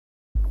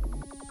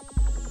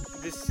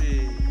This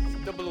is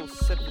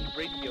 007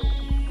 Radio.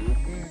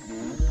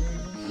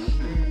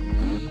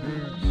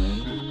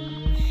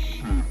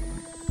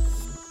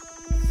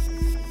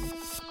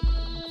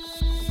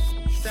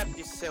 Strap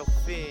yourself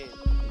in,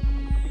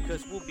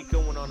 because we'll be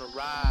going on a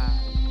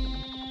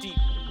ride deep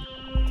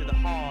to the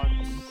heart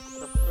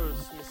of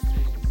Earth's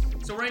mysteries.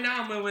 So right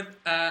now I'm with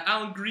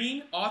Alan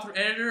Green, author,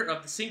 editor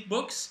of The Sync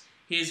Books.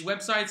 His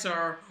websites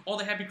are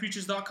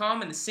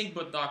allthehappycreatures.com and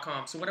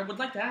thesyncbook.com. So what I would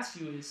like to ask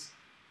you is,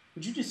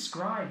 would you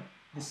describe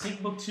The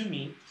Sync Book to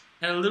me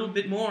and a little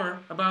bit more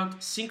about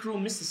synchro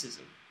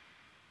mysticism?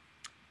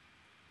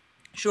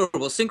 Sure.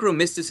 Well, synchro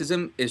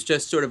mysticism is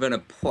just sort of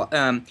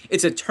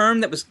it's a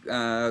term that was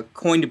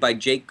coined by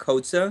Jake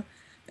Kotza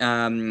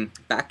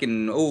back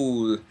in,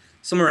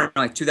 somewhere around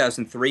like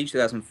 2003,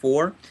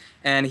 2004.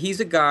 And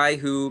he's a guy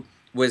who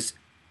was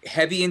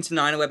heavy into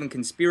 9/11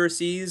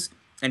 conspiracies.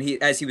 And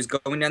as he was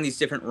going down these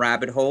different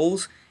rabbit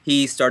holes,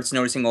 he starts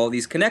noticing all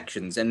these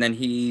connections. And then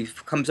he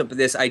comes up with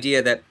this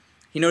idea that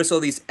he noticed all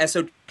these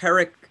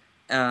esoteric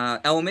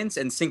elements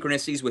and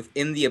synchronicities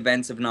within the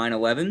events of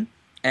 9/11.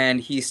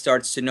 And he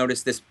starts to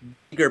notice this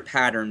bigger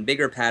pattern.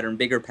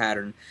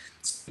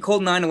 So he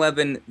called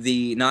 9/11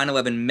 the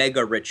 9/11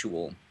 mega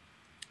ritual.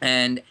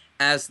 And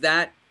as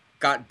that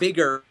got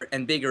bigger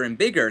and bigger and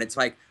bigger, and it's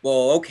like,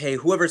 well, okay,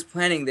 whoever's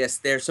planning this,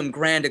 there's some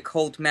grand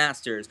occult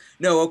masters.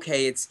 No,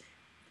 okay, it's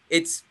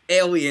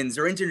aliens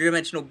or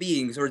interdimensional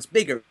beings, or it's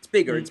bigger.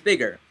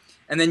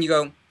 And then you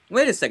go,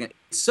 wait a second,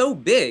 it's so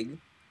big,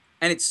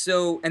 and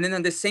then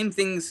on the same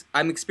things,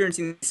 I'm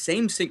experiencing the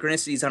same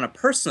synchronicities on a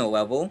personal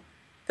level.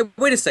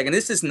 Wait a second,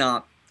 this is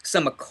not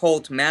some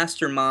occult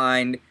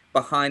mastermind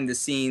behind the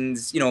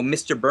scenes,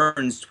 Mr.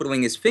 Burns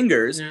twiddling his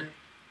fingers. Yeah.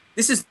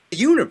 This is the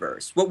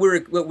universe. What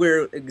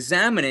we're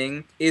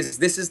examining is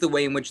the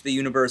way in which the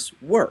universe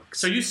works.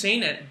 So you're saying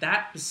that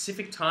that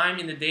specific time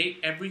in the day,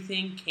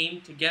 everything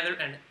came together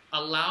and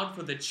allowed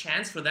for the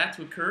chance for that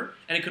to occur,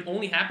 and it could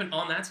only happen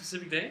on that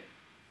specific day?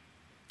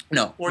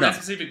 No. That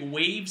specific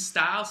wave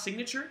style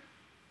signature?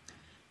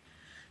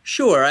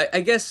 Sure.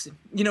 I guess,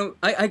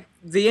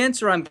 the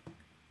answer I'm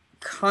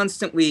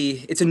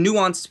constantly, it's a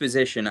nuanced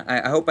position.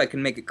 I hope I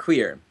can make it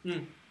clear.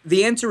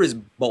 The answer is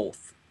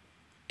both.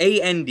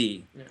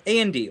 A-N-D. Yeah.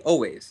 A-N-D,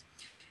 always.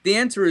 The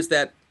answer is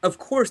that, of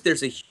course,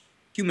 there's a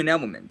human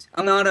element.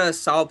 I'm not a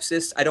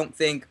solipsist. I don't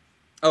think,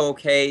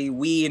 okay,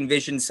 we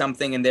envision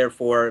something and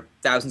therefore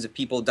thousands of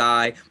people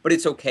die, but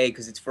it's okay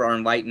because it's for our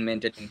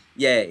enlightenment and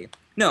yay.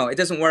 No, it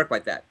doesn't work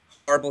like that.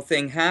 Horrible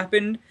thing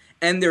happened,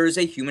 and there is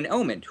a human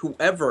element.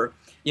 Whoever,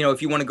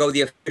 if you want to go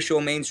the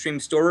official mainstream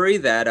story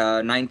that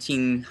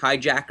 19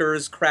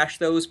 hijackers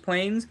crashed those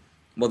planes,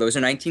 well, those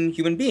are 19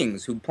 human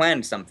beings who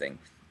planned something.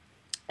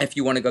 If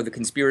you want to go the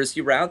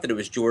conspiracy route, that it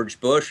was George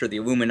Bush or the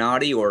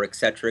Illuminati or et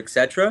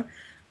cetera,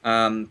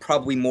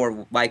 probably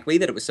more likely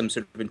that it was some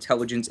sort of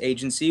intelligence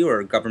agency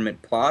or a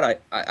government plot.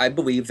 I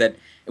believe that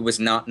it was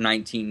not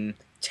 19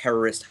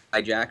 terrorist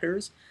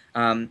hijackers.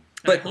 But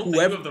I hope that you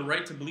have the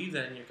right to believe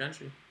that in your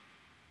country.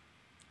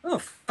 Oh,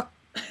 fuck.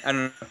 I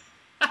don't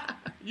know.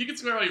 You can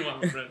swear all you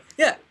want, my friend.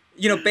 Yeah.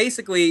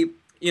 Basically,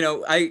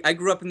 I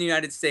grew up in the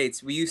United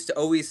States. We used to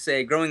always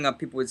say, growing up,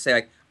 people would say,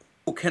 like,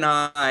 oh, can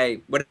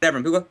I, whatever.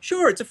 And people go,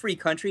 sure, it's a free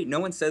country. No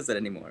one says that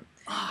anymore.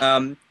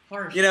 Harsh.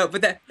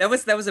 But that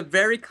was a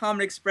very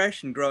common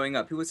expression growing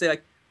up. People would say,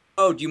 like,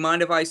 oh, do you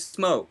mind if I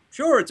smoke?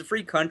 Sure, it's a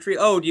free country.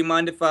 Oh, do you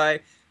mind if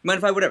I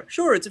whatever?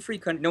 Sure, it's a free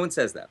country. No one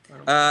says that.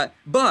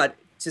 But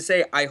to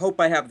say, I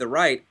hope I have the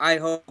right, I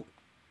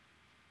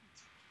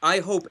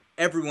hope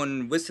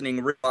everyone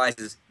listening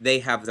realizes they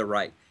have the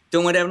right.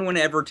 Don't let anyone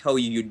ever tell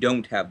you you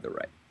don't have the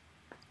right.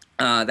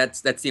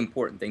 That's the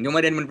important thing. Don't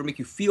let anyone ever make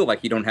you feel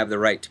like you don't have the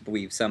right to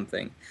believe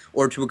something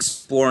or to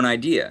explore an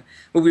idea.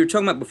 What we were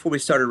talking about before we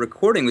started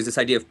recording was this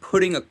idea of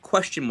putting a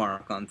question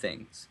mark on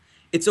things.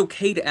 It's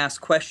okay to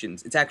ask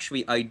questions. It's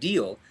actually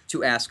ideal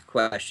to ask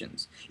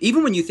questions.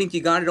 Even when you think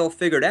you got it all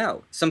figured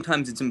out,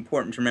 sometimes it's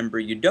important to remember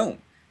you don't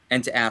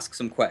and to ask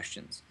some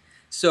questions.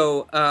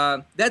 So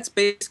that's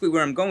basically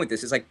where I'm going with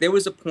this. It's like there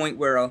was a point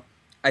where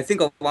I think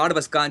a lot of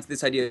us got into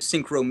this idea of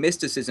synchro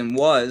mysticism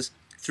was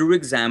through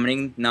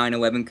examining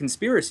 9/11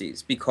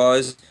 conspiracies,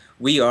 because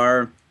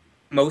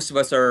most of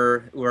us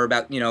were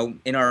about,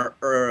 in our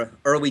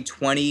early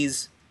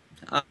 20s.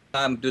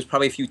 There's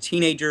probably a few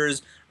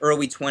teenagers,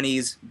 early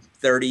 20s,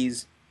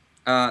 30s,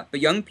 but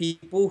young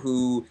people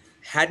who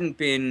hadn't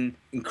been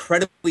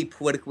incredibly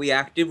politically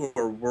active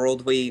or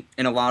worldly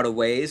in a lot of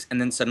ways,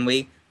 and then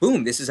suddenly,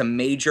 boom, this is a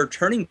major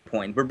turning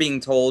point. We're being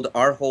told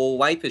our whole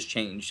life has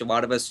changed. A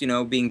lot of us,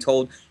 being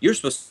told, you're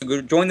supposed to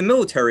go join the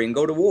military and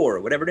go to war,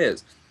 whatever it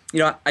is.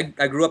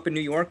 I grew up in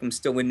New York. I'm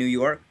still in New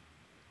York.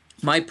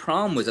 My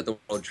prom was at the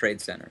World Trade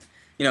Center.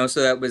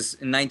 So that was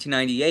in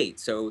 1998.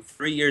 So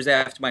 3 years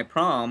after my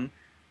prom,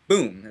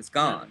 boom, it's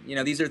gone.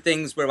 These are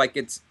things where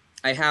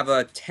I have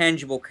a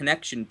tangible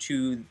connection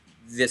to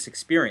this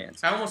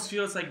experience. I almost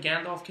feel it's like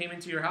Gandalf came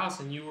into your house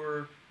and you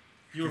were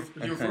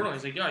fertile.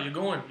 He's like, yeah, you're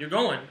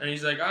going. And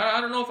he's like,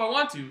 I don't know if I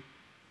want to.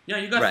 Yeah,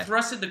 you got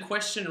thrusted the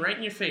question right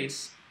in your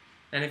face.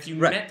 And if you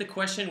met the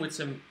question with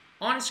some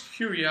honest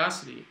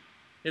curiosity,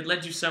 it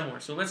led you somewhere.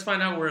 So let's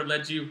find out where it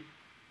led you.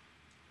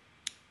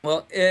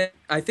 Well,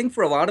 I think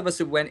for a lot of us,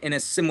 it went in a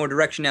similar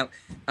direction. Now,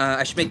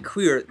 I should make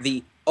clear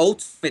the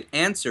ultimate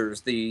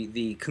answers,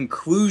 the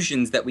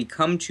conclusions that we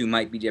come to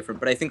might be different,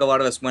 but I think a lot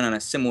of us went on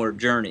a similar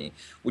journey,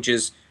 which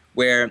is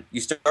where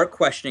you start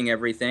questioning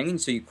everything, and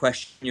so you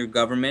question your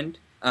government.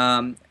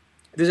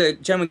 There's a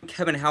gentleman,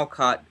 Kevin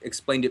Halcott,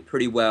 explained it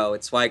pretty well.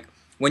 It's like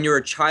when you're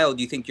a child,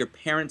 you think your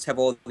parents have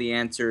all the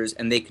answers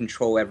and they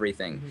control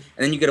everything. Mm-hmm.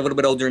 And then you get a little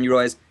bit older and you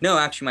realize, no,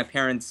 actually my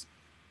parents,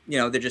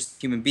 they're just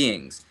human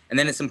beings. And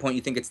then at some point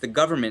you think it's the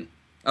government.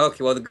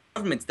 Okay, well, the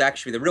government's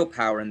actually the real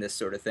power in this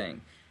sort of thing.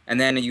 And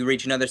then you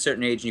reach another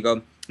certain age and you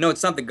go, no,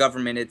 it's not the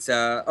government. It's,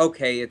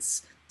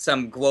 it's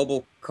some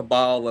global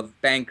cabal of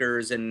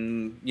bankers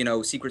and,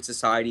 secret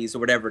societies or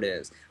whatever it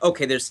is.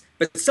 Okay,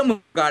 but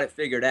someone got it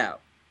figured out.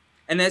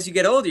 And as you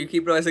get older, you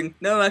keep realizing,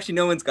 no, actually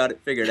no one's got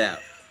it figured out.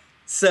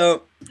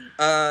 So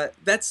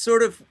that's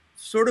sort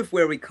of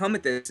where we come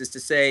at this, is to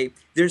say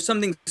there's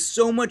something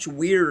so much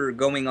weirder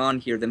going on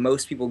here than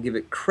most people give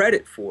it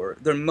credit for,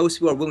 than most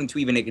people are willing to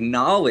even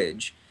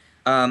acknowledge.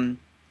 Even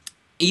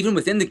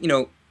within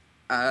the,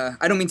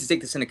 I don't mean to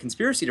take this in a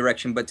conspiracy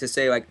direction, but to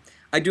say, like,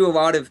 I get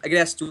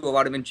asked to do a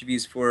lot of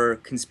interviews for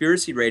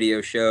conspiracy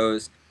radio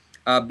shows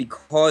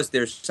because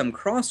there's some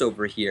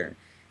crossover here.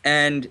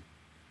 And,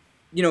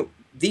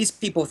 these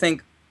people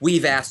think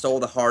we've asked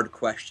all the hard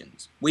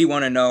questions. We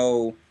want to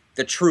know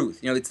the truth.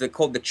 It's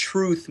called the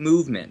truth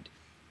movement.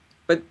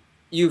 But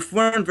you've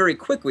learned very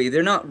quickly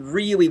they're not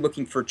really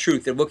looking for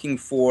truth. They're looking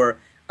for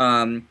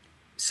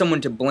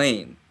someone to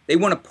blame. They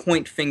want to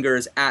point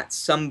fingers at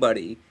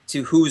somebody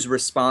to who's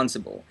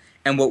responsible.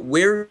 And what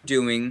we're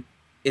doing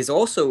is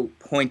also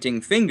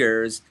pointing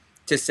fingers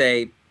to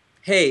say,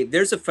 hey,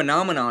 there's a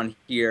phenomenon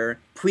here.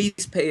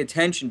 Please pay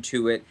attention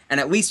to it and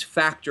at least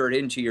factor it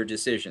into your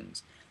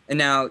decisions. And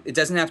now, it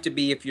doesn't have to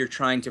be if you're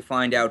trying to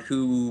find out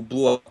who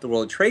blew up the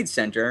World Trade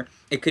Center.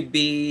 It could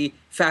be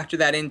factor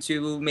that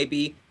into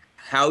maybe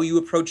how you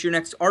approach your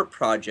next art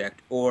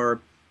project, or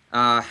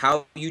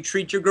how you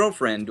treat your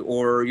girlfriend,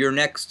 or your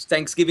next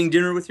Thanksgiving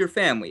dinner with your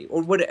family,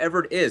 or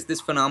whatever it is. This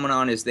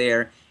phenomenon is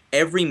there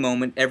every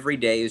moment, every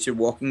day, as you're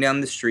walking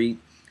down the street,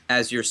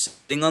 as you're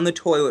sitting on the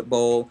toilet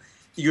bowl.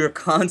 You're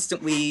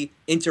constantly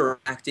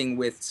interacting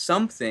with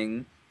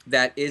something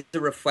that is a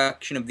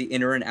reflection of the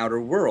inner and outer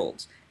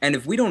worlds. And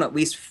if we don't at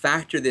least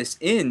factor this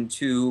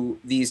into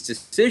these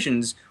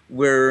decisions,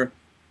 we're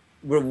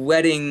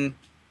letting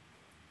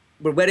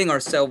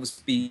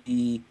ourselves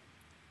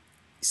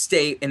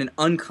stay in an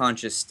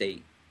unconscious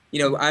state.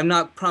 I'm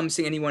not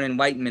promising anyone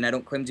enlightenment. I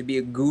don't claim to be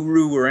a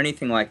guru or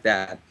anything like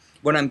that.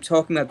 What I'm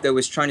talking about, though,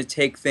 is trying to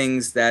take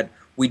things that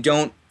we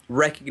don't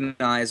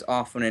recognize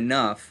often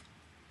enough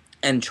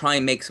and try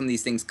and make some of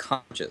these things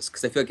conscious.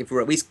 Because I feel like if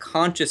we're at least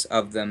conscious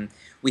of them,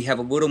 we have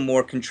a little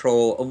more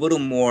control, a little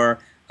more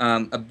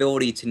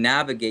ability to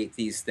navigate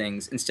these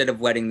things instead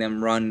of letting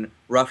them run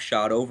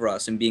roughshod over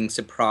us and being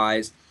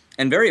surprised.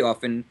 And very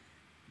often,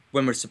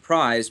 when we're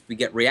surprised, we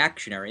get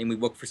reactionary and we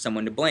look for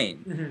someone to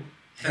blame. Mm-hmm.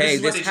 Hey, this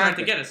is what they happened.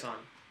 tried to get us on.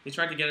 They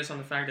tried to get us on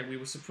the fact that we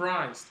were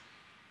surprised.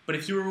 But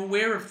if you're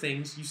aware of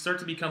things, you start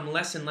to become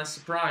less and less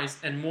surprised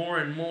and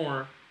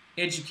more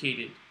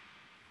educated.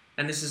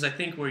 And this is, I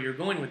think, where you're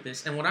going with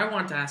this. And what I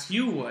wanted to ask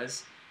you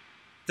was,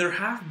 there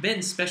have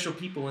been special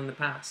people in the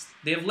past.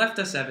 They have left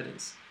us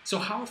evidence. So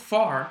how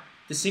far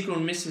does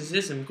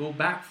synchromysticism go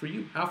back for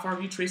you? How far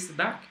have you traced it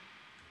back?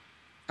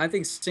 I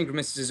think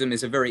synchromysticism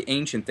is a very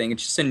ancient thing.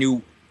 It's just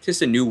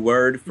a new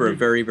word for a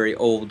very, very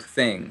old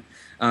thing.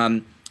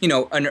 An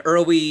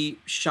early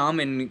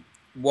shaman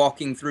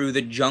walking through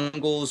the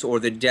jungles or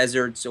the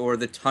deserts or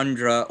the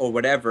tundra or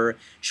whatever,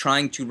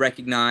 trying to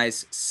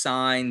recognize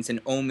signs and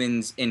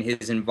omens in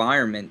his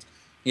environment.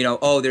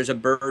 There's a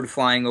bird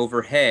flying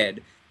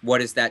overhead. What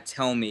does that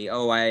tell me?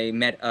 Oh, I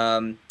met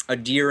a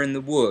deer in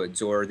the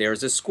woods, or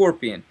there's a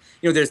scorpion.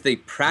 There's the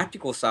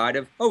practical side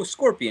of,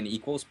 scorpion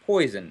equals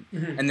poison.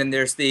 Mm-hmm. And then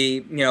there's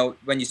the,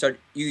 when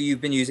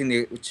you've been using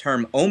the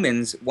term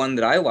omens, one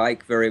that I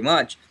like very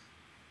much.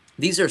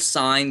 These are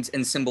signs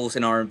and symbols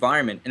in our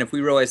environment. And if we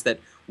realize that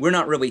we're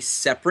not really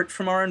separate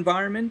from our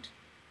environment.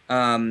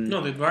 No,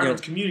 the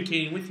environment's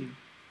communicating with you.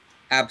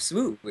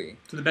 Absolutely.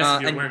 To the best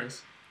of your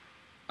awareness.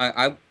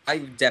 I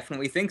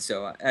definitely think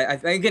so.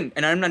 Again,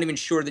 and I'm not even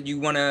sure that we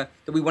want to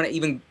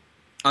even,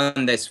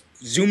 on this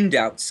zoomed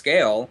out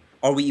scale,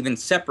 are we even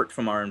separate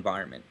from our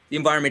environment? The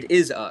environment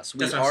is us.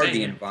 We are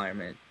the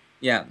environment.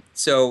 Yeah.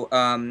 So,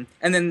 and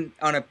then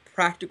on a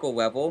practical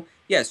level,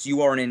 yes,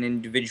 you are an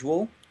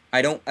individual.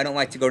 I don't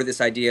like to go to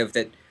this idea of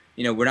that,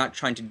 we're not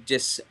trying to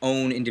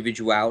disown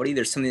individuality.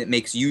 There's something that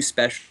makes you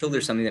special.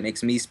 There's something that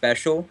makes me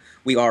special.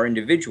 We are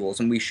individuals,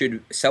 and we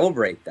should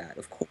celebrate that,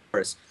 of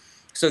course.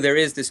 So there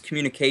is this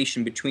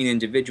communication between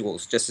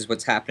individuals, just as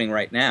what's happening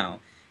right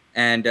now.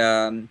 And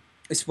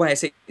it's why I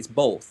say it's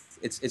both.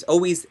 It's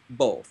always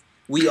both.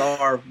 We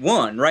are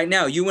one. Right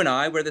now, you and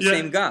I, we're the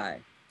same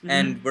guy. Mm-hmm.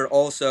 And we're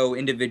also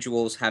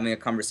individuals having a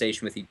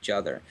conversation with each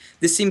other.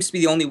 This seems to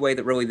be the only way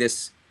that really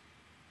this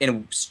in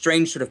a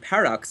strange sort of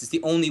paradox, it's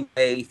the only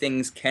way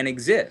things can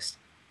exist.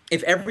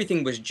 If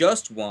everything was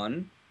just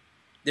one,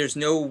 there's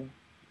no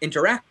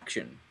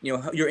interaction. You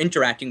know, you're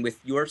interacting with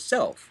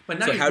yourself. But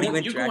now So how do you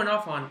you're interact? going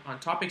off on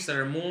topics that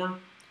are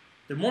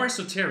they're more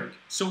esoteric.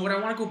 So what I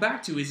want to go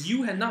back to is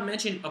you had not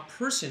mentioned a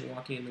person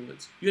walking in the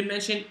woods. You had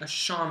mentioned a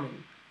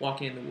shaman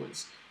walking in the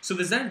woods. So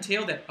does that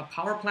entail that a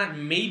power plant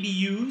may be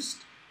used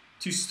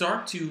to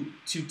start to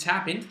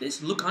tap into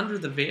this, look under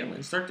the veil,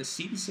 and start to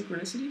see these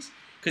synchronicities?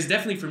 Because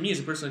definitely for me as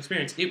a personal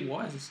experience, it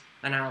was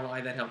an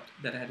ally that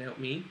had helped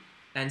me,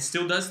 and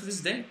still does to this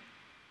day.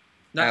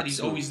 Not that he's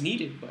Absolutely. always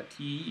needed, but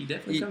he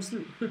definitely comes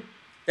through.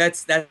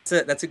 That's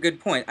a good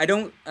point. I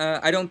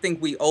don't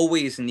think we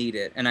always need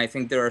it, and I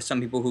think there are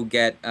some people who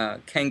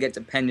can get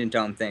dependent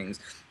on things,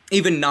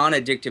 even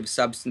non-addictive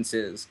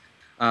substances.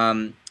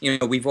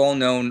 We've all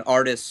known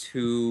artists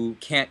who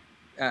can't.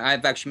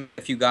 I've actually met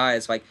a few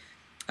guys like.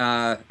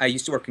 I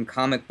used to work in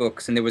comic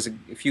books, and there was a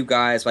few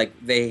guys like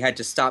they had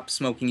to stop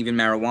smoking even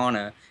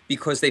marijuana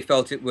because they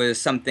felt it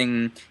was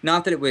something.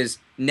 Not that it was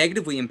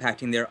negatively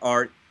impacting their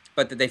art,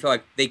 but that they felt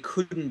like they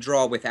couldn't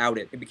draw without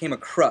it. It became a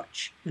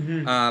crutch.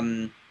 Mm-hmm.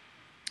 And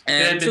It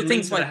had been so linked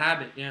things to like the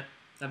habit,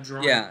 of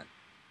drawing. yeah.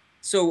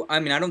 So I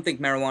mean, I don't think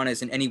marijuana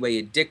is in any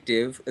way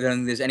addictive. I don't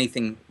think there's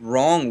anything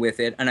wrong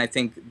with it, and I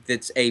think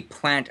it's a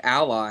plant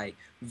ally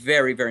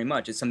very, very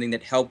much. It's something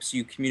that helps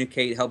you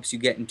communicate, helps you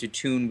get into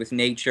tune with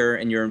nature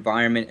and your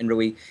environment, and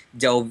really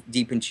delve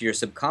deep into your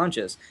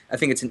subconscious. I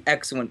think it's an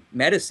excellent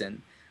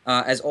medicine,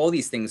 as all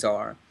these things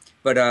are.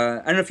 But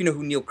I don't know if you know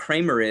who Neil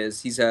Kramer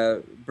is. He's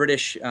a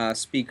British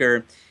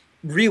speaker,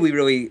 really,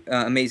 really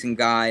amazing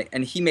guy,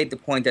 and he made the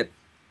point that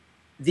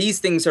these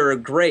things are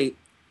great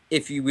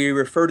if we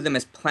refer to them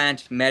as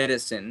plant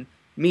medicine,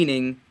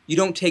 meaning you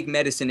don't take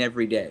medicine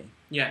every day.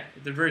 Yeah,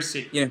 they're very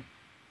sick. Yeah,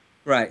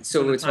 right.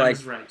 So the it's time like,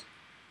 is right.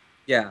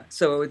 yeah.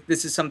 So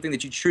this is something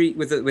that you treat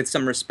with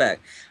some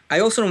respect. I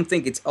also don't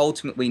think it's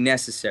ultimately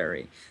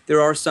necessary.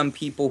 There are some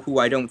people who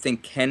I don't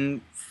think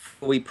can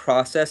fully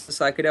process the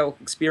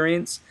psychedelic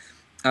experience,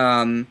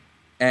 and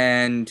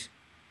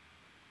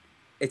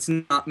it's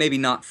maybe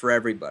not for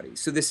everybody.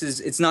 So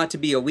it's not to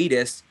be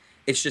elitist.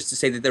 It's just to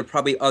say that there are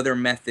probably other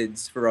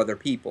methods for other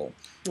people.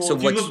 Well, So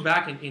if you look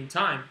back in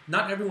time,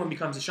 not everyone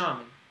becomes a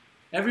shaman.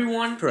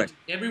 Correct.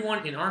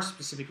 Everyone in our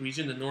specific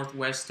region, the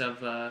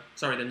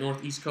the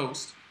northeast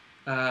coast,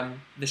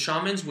 the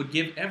shamans would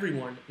give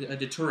everyone a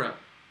datura.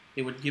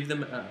 They would give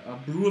them a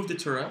brew of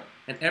datura,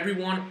 and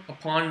everyone,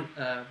 upon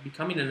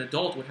becoming an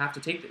adult, would have to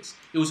take this.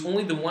 It was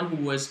only the one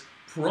who was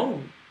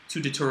prone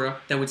to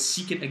datura that would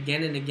seek it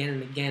again and again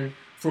and again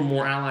for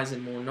more allies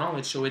and more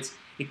knowledge. So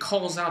it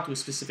calls out to a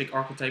specific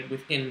archetype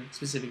within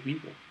specific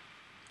people.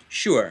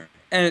 Sure.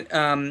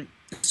 And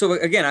so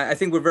again, I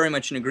think we're very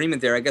much in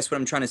agreement there. I guess what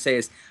I'm trying to say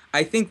is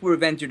I think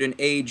we've entered an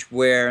age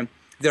where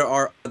there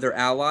are other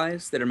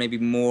allies that are maybe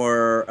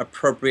more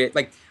appropriate.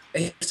 Like,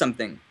 here's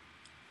something.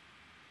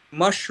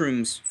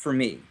 Mushrooms for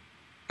me.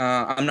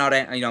 I'm not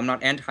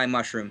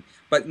anti-mushroom,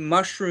 but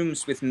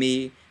mushrooms with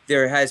me,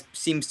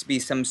 seems to be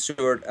some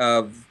sort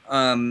of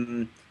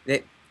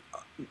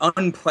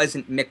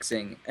unpleasant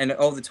mixing, and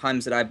all the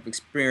times that I've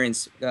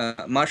experienced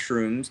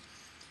mushrooms,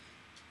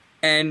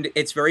 and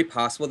it's very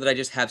possible that I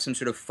just have some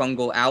sort of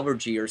fungal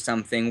allergy or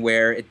something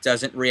where it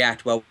doesn't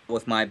react well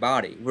with my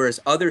body, whereas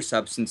other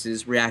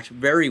substances react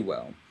very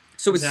well.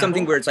 So it's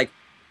something where it's like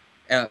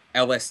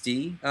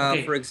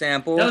LSD, for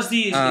example.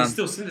 LSD is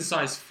still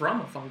synthesized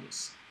from a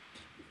fungus.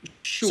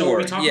 Sure. So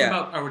we're talking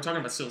about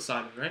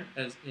psilocybin, right?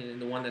 As in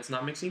the one that's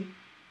not mixing.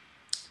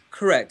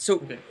 Correct.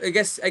 So I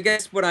guess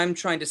what I'm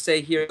trying to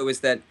say here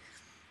is that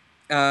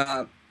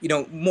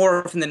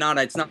more often than not,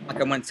 it's not like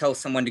I want to tell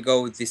someone to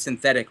go the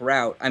synthetic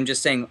route. I'm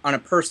just saying on a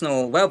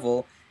personal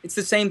level, it's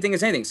the same thing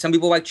as anything. Some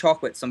people like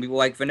chocolate, some people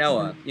like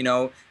vanilla.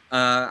 Mm-hmm.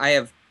 I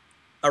have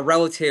a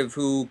relative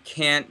who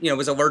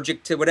was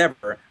allergic to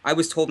whatever. I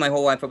was told my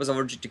whole life I was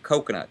allergic to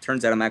coconut.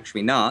 Turns out I'm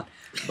actually not.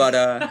 But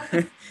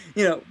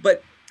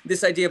but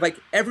this idea of like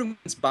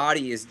everyone's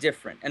body is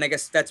different, and I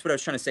guess that's what I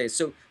was trying to say.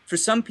 So for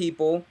some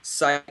people,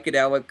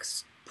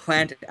 psychedelics,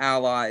 plant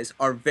allies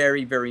are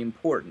very, very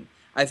important.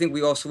 I think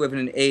we also live in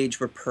an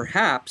age where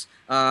perhaps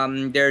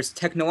there's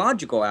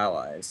technological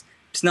allies.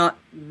 It's not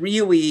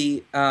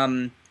really.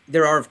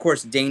 There are of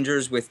course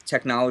dangers with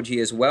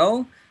technology as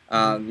well. We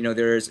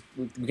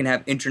can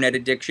have internet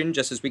addiction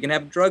just as we can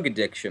have drug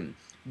addiction,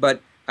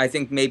 but I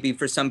think maybe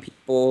for some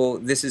people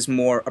this is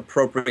more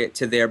appropriate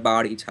to their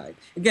body type.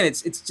 Again, I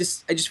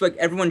just feel like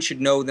everyone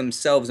should know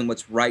themselves and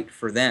what's right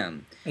for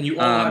them. And you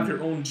all have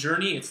your own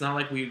journey. It's not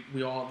like we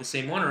all have the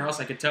same one, or else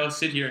I could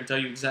sit here and tell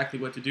you exactly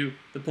what to do.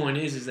 The point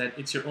is that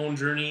it's your own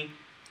journey,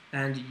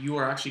 and you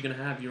are actually going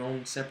to have your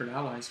own separate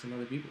allies from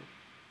other people.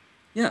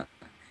 Yeah.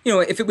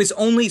 If it was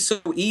only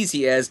so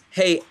easy as,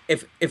 hey,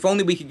 if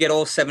only we could get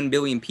all 7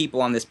 billion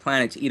people on this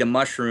planet to eat a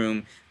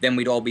mushroom, then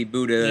we'd all be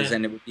Buddhas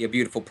and it would be a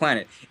beautiful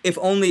planet. If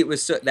only it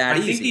was that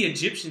easy. I think the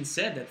Egyptians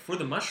said that for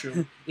the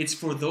mushroom, it's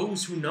for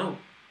those who know.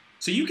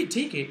 So you could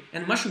take it,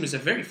 and mushroom is a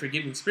very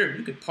forgiving spirit.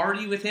 You could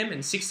party with him,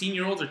 and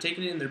 16-year-olds are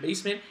taking it in their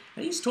basement,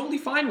 and he's totally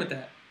fine with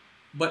that.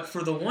 But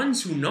for the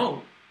ones who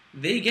know,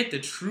 they get the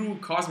true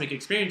cosmic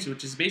experience,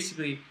 which is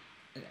basically,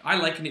 I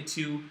liken it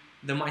to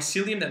the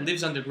mycelium that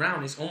lives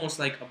underground is almost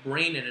like a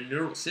brain and a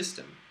neural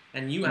system.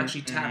 And you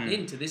actually tap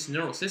into this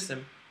neural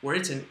system where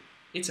it's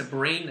a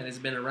brain that has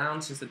been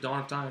around since the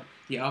dawn of time,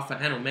 the Alpha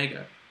and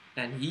Omega.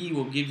 And he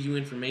will give you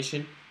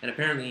information, and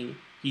apparently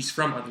he's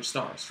from other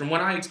stars. From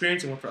what I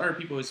experienced and what for other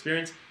people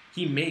experience,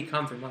 he may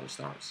come from other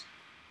stars.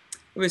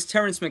 It was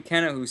Terence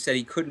McKenna who said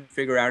he couldn't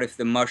figure out if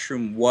the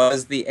mushroom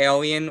was the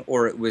alien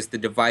or it was the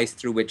device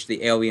through which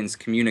the aliens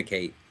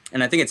communicate.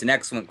 And I think it's an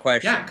excellent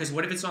question. Yeah, because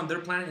what if it's on their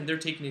planet and they're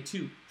taking it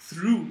too?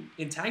 Through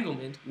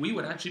entanglement, we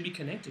would actually be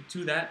connected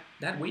to that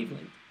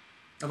wavelength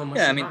of a mushroom.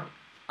 Yeah, I mean,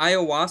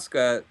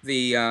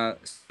 ayahuasca,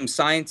 some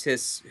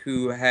scientists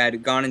who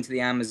had gone into the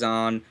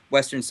Amazon,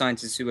 Western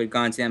scientists who had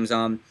gone to the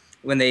Amazon,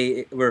 when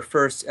they were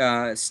first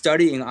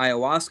studying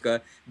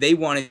ayahuasca, they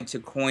wanted to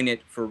coin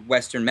it for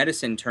Western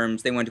medicine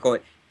terms. They wanted to call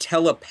it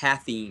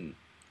telepathine.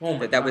 Oh my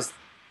God. That was,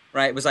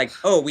 right? It was like,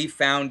 oh, we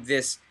found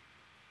this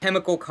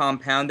chemical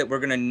compound that we're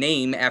going to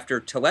name after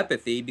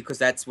telepathy because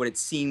that's what it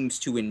seems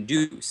to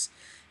induce.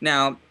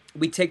 Now,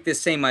 we take this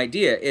same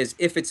idea, is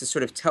if it's a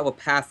sort of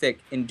telepathic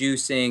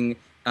inducing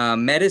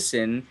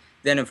medicine,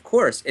 then of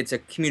course it's a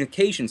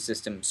communication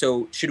system.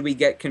 So should we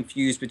get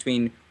confused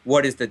between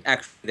what is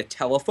actually the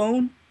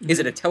telephone? Is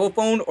it a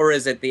telephone or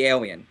is it the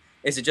alien?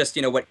 Is it just,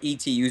 what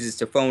E.T. uses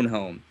to phone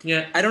home?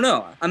 Yeah. I don't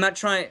know. I'm not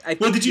trying.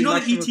 Well, did you know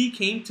that E.T.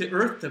 came to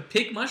Earth to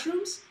pick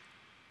mushrooms?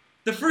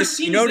 The first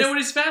scene is there with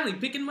his family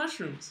picking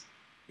mushrooms.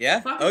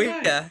 Yeah? Fucking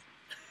Oh, guy.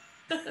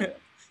 yeah.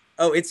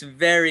 Oh, it's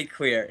very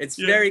clear. It's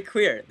very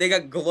clear. They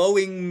got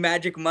glowing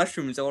magic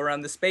mushrooms all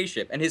around the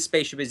spaceship. And his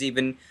spaceship is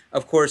even,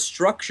 of course,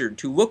 structured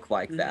to look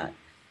like that.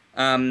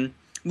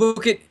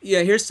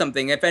 Here's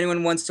something. If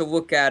anyone wants to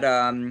look at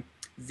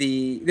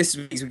this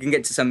is we can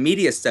get to some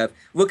media stuff.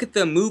 Look at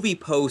the movie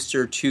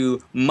poster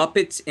to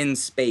Muppets in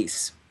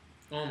Space.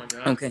 Oh my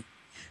God. Okay.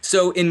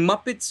 So in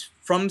Muppets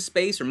from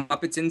Space or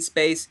Muppets in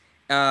Space,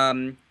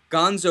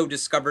 Gonzo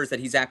discovers that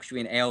he's actually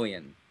an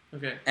alien.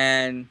 Okay.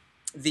 And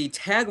the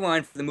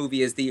tagline for the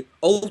movie is the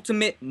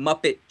ultimate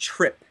Muppet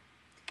trip.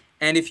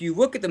 And if you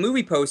look at the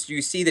movie poster,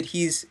 you see that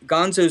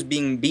Gonzo's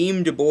being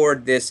beamed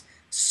aboard this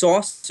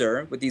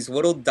saucer with these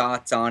little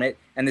dots on it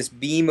and this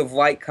beam of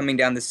light coming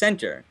down the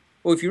center.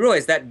 Well, if you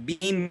realize that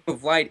beam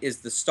of light is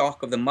the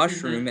stalk of the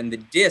mushroom and the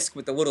disc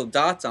with the little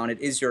dots on it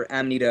is your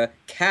Amanita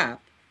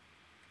cap.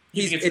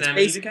 You think it's an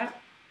Amanita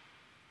cap?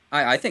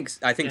 I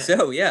think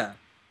so, yeah.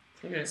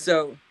 Okay.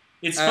 So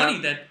it's funny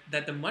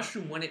that the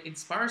mushroom, when it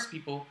inspires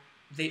people,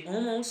 they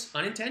almost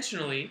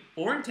unintentionally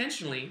or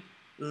intentionally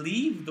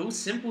leave those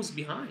symbols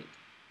behind.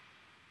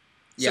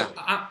 Yeah.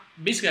 So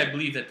basically, I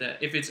believe that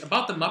if it's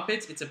about the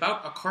Muppets, it's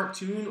about a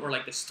cartoon or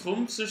like the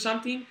Schtroumpfs or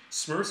something.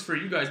 Smurfs for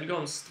you guys, we call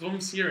them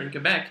Schtroumpfs here in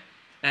Quebec,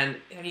 and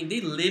I mean they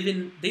live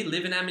in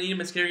Amanita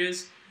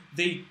muscarias.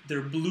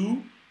 They're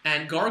blue,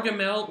 and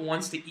Gargamel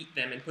wants to eat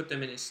them and put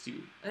them in his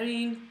stew. I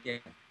mean,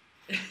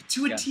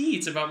 to a T,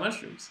 it's about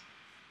mushrooms.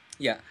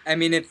 Yeah, I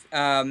mean, if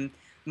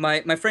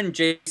my friend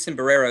Jason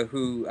Barrera,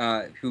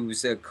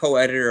 who's a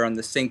co-editor on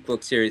the Sync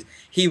book series,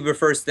 he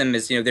refers to them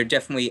as they're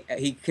definitely,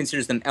 he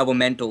considers them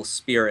elemental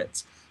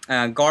spirits.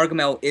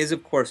 Gargamel is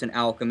of course an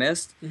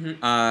alchemist,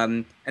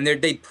 and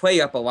they play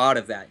up a lot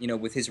of that,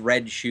 with his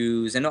red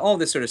shoes and all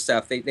this sort of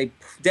stuff. They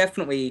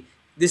definitely,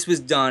 this was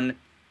done.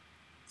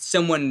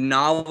 Someone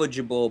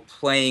knowledgeable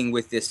playing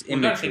with this imagery.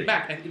 We gotta think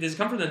back. Does it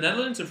come from the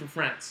Netherlands or from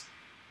France?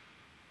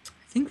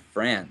 I think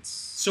France.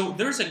 So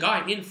there's a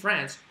guy in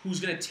France who's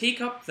going to take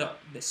up the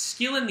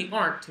skill and the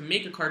art to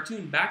make a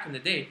cartoon back in the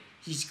day.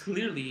 He's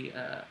clearly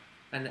a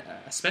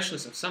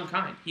specialist of some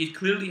kind. He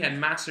clearly had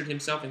mastered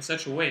himself in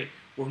such a way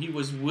where he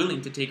was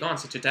willing to take on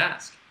such a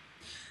task.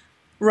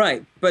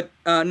 Right, but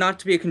not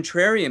to be a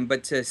contrarian,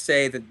 but to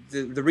say that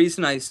the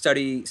reason I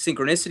study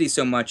synchronicity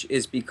so much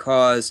is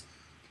because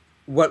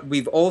what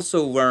we've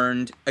also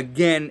learned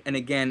again and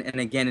again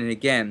and again and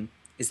again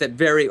is that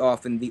very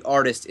often the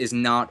artist is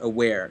not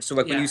aware. So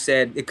like when you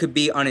said it could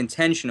be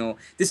unintentional,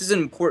 this is an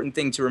important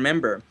thing to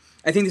remember.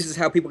 I think this is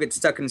how people get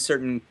stuck in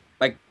certain,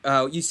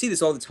 you see this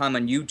all the time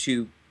on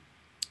YouTube,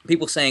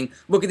 people saying,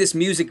 look at this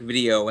music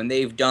video and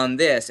they've done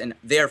this and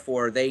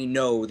therefore they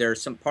know they're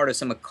some part of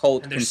some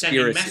occult and they're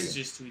conspiracy. Sending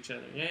messages to each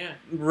other. Yeah.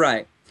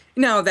 Right.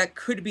 Now that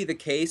could be the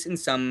case in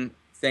some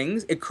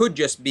things. It could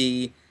just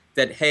be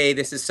that, hey,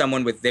 this is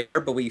someone with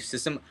their belief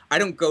system. I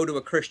don't go to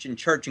a Christian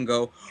church and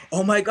go,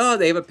 oh my God,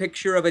 they have a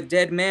picture of a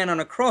dead man on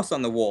a cross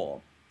on the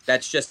wall.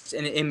 That's just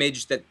an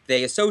image that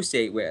they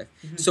associate with.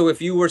 So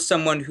if you were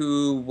someone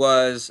who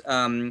was,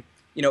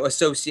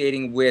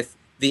 associating with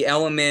the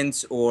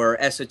elements or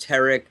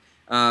esoteric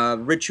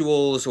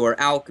rituals or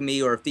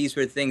alchemy, or if these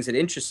were things that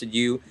interested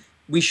you,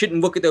 we shouldn't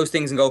look at those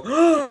things and go,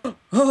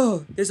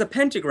 oh, there's a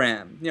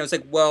pentagram. It's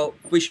like, well,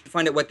 we should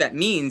find out what that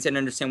means and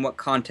understand what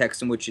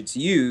context in which it's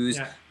used.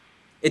 Yeah.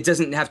 It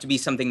doesn't have to be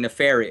something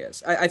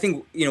nefarious. I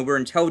think, we're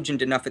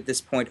intelligent enough at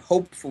this point,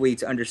 hopefully,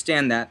 to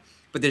understand that.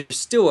 but there's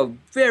still a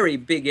very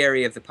big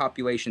area of the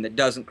population that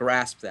doesn't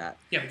grasp that.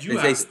 Yeah, but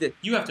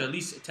you have to at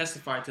least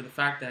testify to the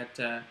fact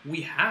that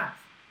we have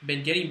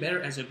been getting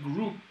better as a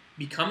group,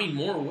 becoming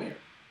more aware.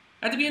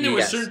 At the beginning, there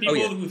were certain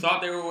people who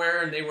thought they were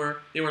aware and they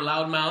were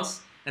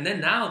loudmouths, and then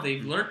now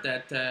they've learned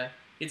that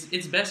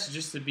it's best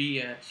just to be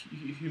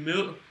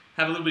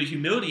have a little bit of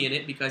humility in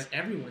it, because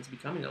everyone's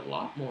becoming a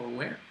lot more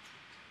aware.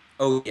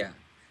 Oh yeah,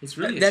 it's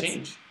really a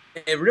change.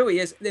 It really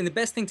is. And the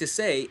best thing to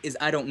say is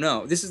I don't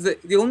know. This is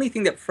the only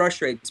thing that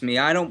frustrates me.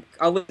 I'll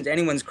listen to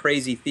anyone's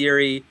crazy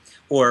theory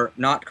or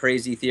not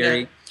crazy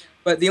theory,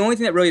 but the only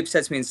thing that really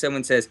upsets me is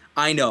someone says,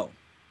 I know.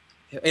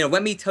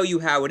 Let me tell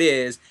you how it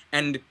is.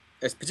 And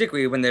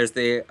particularly when there's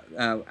the,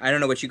 I don't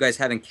know what you guys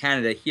have in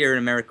Canada. Here in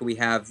America, we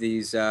have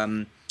these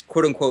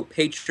quote-unquote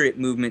patriot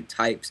movement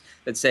types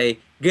that say,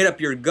 get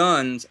up your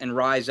guns and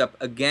rise up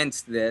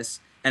against this.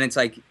 And it's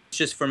like, it's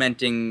just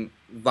fomenting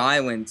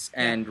violence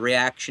and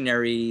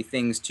reactionary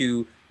things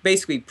to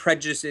basically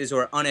prejudices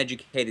or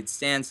uneducated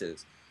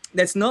stances.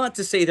 That's not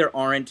to say there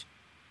aren't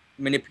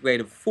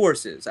manipulative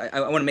forces.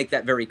 I want to make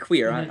that very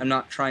clear. I'm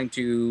not trying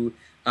to,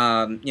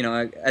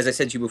 as I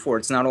said to you before,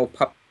 it's not all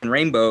puppets and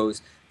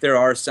rainbows. There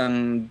are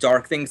some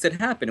dark things that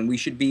happen, and we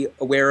should be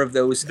aware of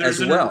those as well. There's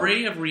an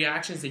array of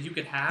reactions that you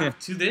could have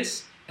to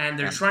this, and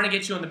they're trying to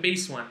get you on the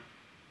base one.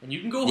 And you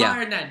can go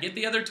higher than that. Get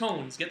the other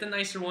tones. Get the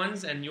nicer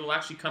ones, and you'll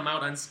actually come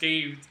out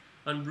unscathed,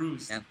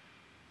 unbruised.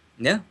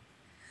 Yeah.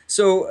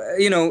 So,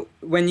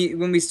 when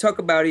we talk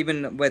about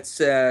even, let's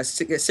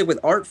sit with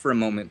art for a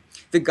moment.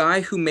 The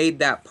guy who made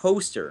that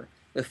poster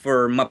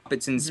for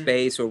Muppets in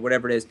Space or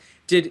whatever it is,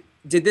 did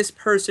this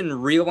person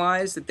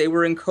realize that they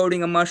were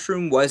encoding a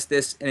mushroom? Was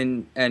this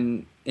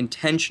an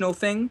intentional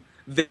thing?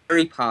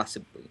 Very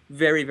possibly.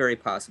 Very, very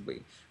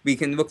possibly. We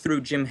can look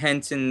through Jim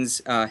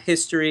Henson's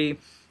history.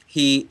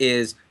 He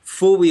is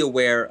fully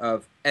aware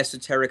of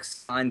esoteric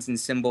signs and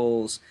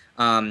symbols.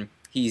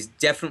 He's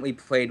definitely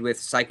played with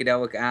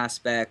psychedelic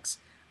aspects.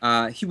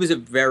 He was a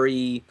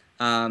very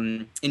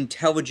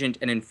intelligent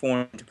and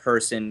informed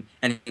person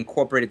and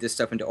incorporated this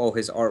stuff into all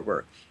his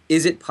artwork.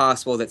 Is it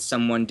possible that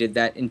someone did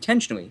that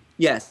intentionally?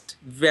 Yes,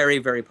 very,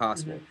 very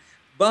possible.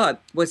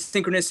 But what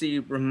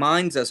synchronicity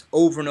reminds us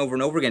over and over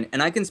and over again,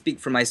 and I can speak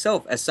for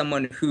myself as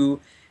someone who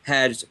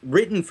has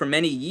written for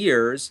many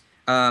years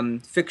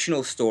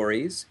fictional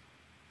stories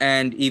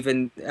and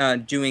even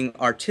doing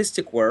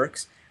artistic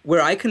works,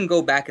 where I can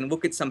go back and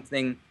look at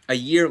something a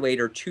year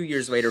later, 2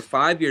 years later,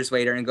 5 years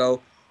later, and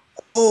go,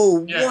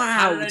 oh, wow,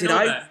 how did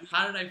I know that?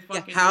 How did I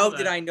fucking how know that?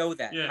 did I know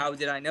that? Yeah. How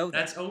did I know that?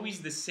 That's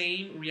always the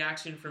same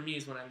reaction for me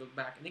is when I look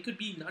back. And it could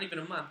be not even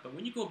a month, but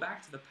when you go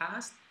back to the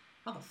past,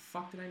 how the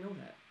fuck did I know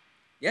that?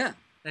 Yeah.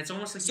 And it's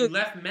almost like you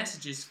left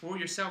messages for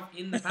yourself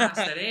in the past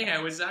that, hey,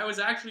 I was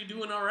actually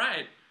doing all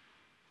right.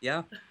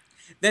 Yeah.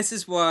 This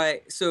is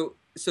why, so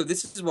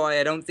this is why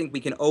I don't think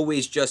we can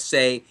always just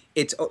say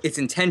it's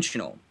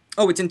intentional.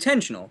 Oh, it's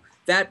intentional.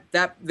 That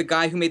the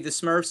guy who made the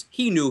Smurfs,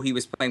 he knew he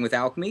was playing with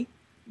alchemy.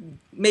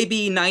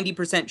 Maybe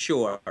 90%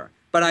 sure,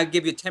 but I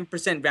give you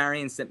 10%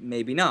 variance that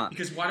maybe not.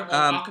 Because why do all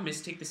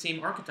alchemists take the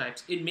same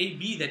archetypes? It may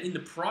be that in the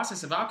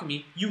process of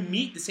alchemy, you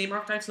meet the same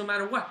archetypes no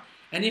matter what.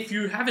 And if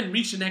you haven't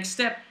reached the next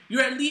step,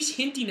 you're at least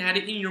hinting at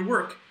it in your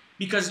work,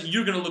 because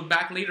you're going to look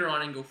back later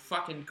on and go,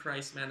 fucking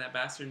Christ, man, that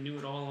bastard knew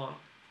it all along.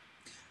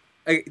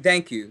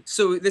 Thank you.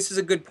 So this is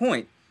a good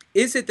point.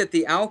 Is it that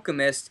the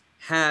alchemist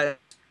has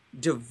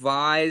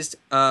devised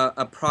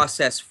a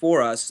process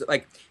for us,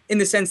 like in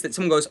the sense that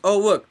someone goes, oh,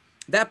 look,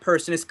 that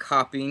person is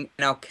copying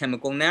an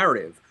alchemical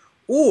narrative?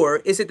 Or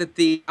is it that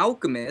the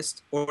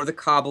alchemist or the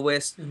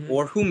Kabbalist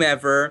or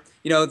whomever,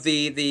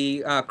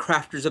 the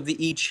crafters of the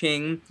I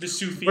Ching, the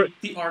Sufi,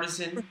 the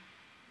artisan,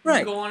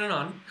 right, go on and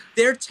on,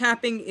 they're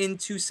tapping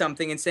into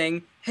something and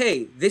saying,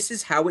 hey, this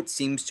is how it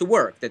seems to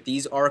work, that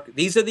these are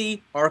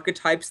the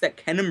archetypes that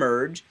can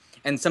emerge,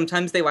 and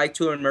sometimes they like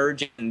to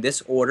emerge in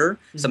this order.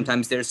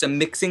 Sometimes there's some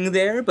mixing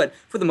there, but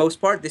for the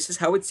most part, this is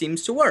how it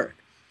seems to work.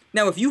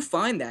 Now, if you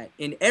find that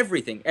in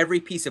everything, every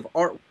piece of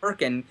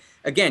artwork, and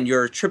again,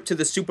 your trip to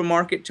the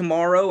supermarket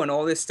tomorrow and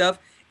all this stuff,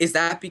 is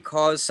that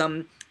because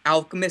some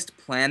alchemist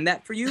planned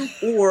that for you?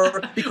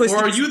 Or because or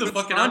are you the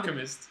fucking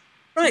alchemist?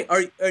 Right.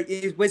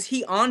 Was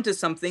he onto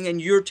something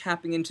and you're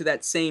tapping into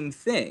that same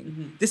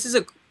thing? This is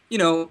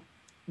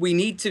we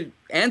need to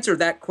answer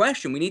that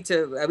question. We need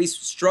to at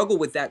least struggle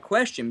with that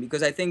question,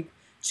 because I think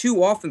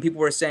too often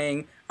people are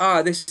saying,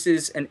 this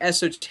is an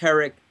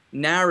esoteric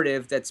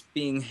narrative that's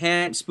being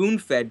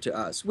spoon-fed to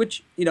us,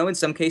 which, in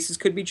some cases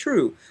could be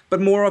true.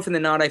 But more often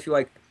than not, I feel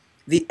like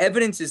the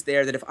evidence is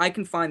there that if I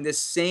can find this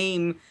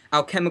same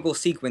alchemical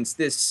sequence,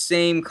 this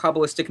same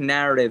Kabbalistic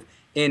narrative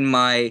in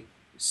my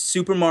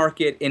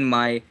supermarket, in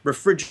my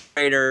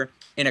refrigerator,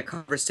 in a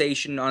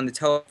conversation on the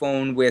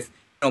telephone with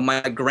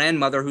my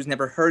grandmother who's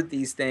never heard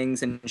these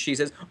things, and she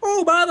says,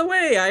 oh, by the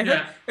way, I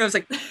heard. I was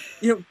like,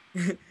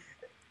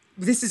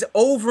 this is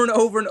over and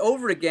over and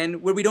over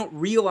again where we don't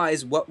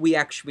realize what we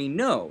actually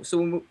know.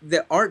 So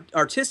the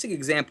artistic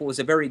example is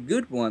a very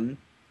good one,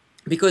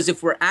 because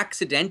if we're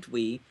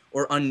accidentally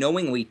or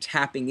unknowingly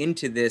tapping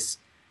into this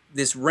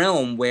this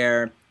realm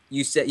where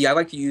you said, yeah, I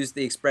like to use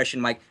the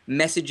expression like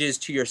messages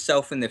to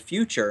yourself in the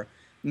future.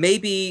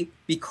 Maybe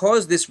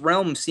because this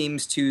realm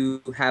seems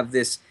to have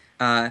this it's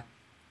a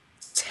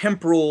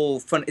temporal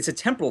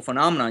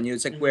phenomenon.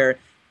 It's like where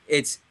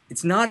it's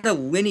not a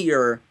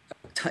linear,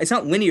 it's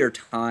not linear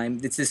time.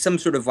 It's just some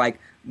sort of like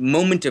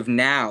moment of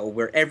now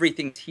where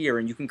everything's here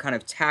and you can kind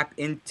of tap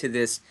into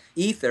this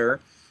ether.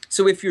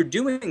 So if you're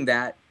doing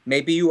that,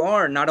 maybe you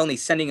are not only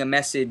sending a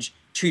message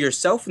to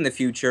yourself in the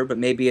future, but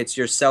maybe it's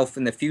yourself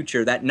in the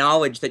future, that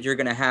knowledge that you're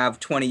going to have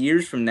 20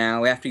 years from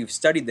now after you've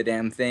studied the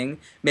damn thing.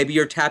 Maybe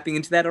you're tapping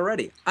into that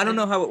already. I don't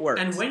know how it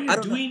works. And when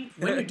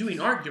you're doing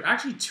art, you're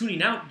actually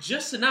tuning out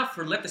just enough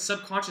for let the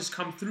subconscious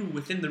come through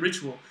within the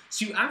ritual.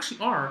 So you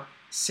actually are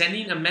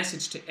sending a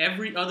message to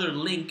every other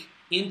link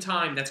in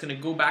time that's going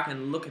to go back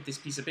and look at this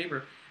piece of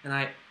paper. And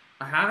I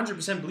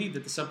 100% believe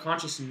that the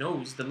subconscious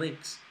knows the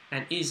links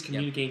and is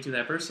communicating to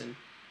that person.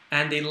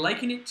 And they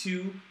liken it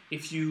to a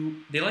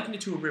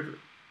river.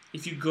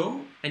 If you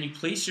go and you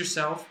place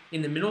yourself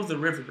in the middle of the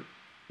river,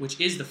 which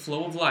is the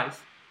flow of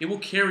life, it will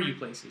carry you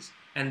places.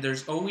 And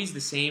there's always the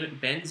same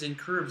bends and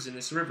curves in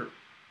this river.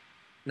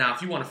 Now,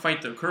 if you want to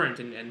fight the current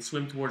and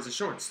swim towards the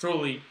shore, it's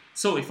totally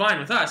fine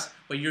with us,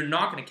 but you're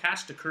not going to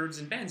catch the curves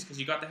and bends because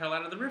you got the hell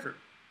out of the river.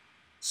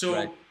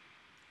 So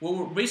what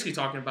we're basically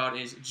talking about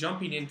is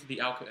jumping into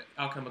the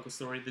alchemical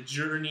story, the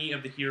journey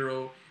of the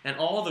hero, and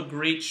all the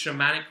great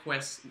shamanic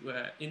quests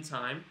in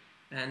time,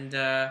 and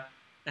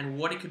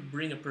what it could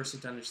bring a person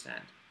to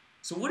understand.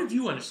 So what have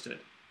you understood?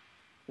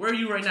 Where are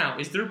you right now?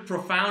 Is there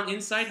profound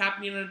insight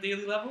happening on a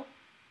daily level?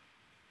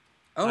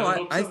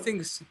 Oh, I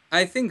think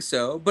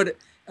so. But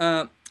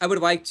I would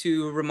like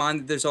to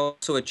remind that there's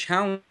also a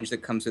challenge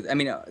that comes with it. I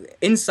mean,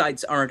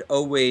 insights aren't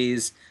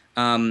always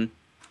pleasant.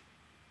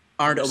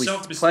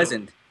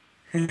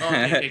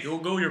 Okay,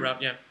 go your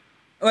route, yeah.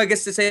 Oh, I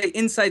guess to say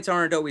insights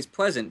aren't always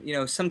pleasant.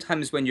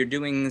 Sometimes when you're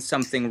doing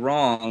something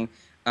wrong,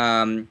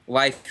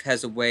 life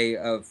has a way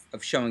of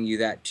showing you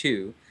that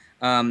too.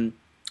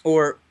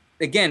 Or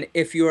again,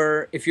 if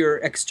your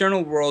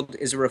external world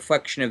is a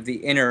reflection of the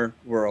inner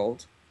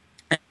world,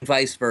 and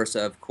vice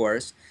versa, of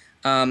course,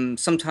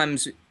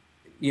 sometimes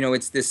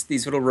it's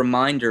these little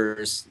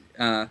reminders.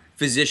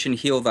 Physician,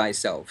 heal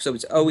thyself. So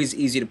it's always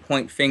easy to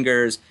point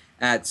fingers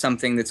at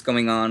something that's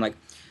going on. Like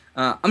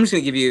I'm just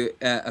going to give you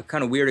a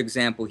kind of weird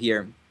example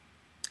here.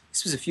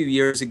 This was a few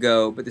years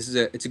ago, but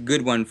it's a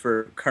good one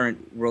for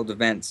current world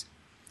events.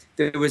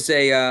 There was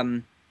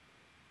in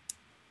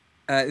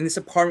this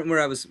apartment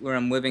where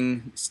I'm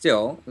living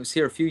still. I was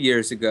here a few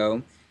years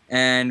ago,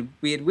 and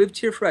we had lived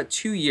here for about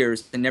 2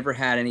 years and never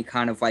had any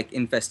kind of like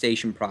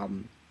infestation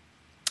problem.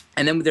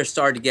 And then there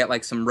started to get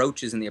like some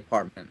roaches in the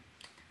apartment.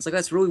 It's like,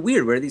 that's really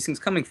weird. Where are these things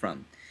coming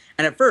from?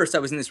 And at first, I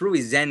was in this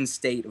really zen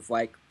state of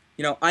like,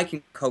 I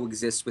can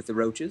coexist with the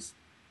roaches.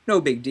 No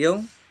big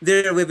deal.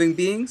 They're living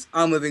beings.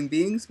 I'm living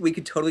beings. We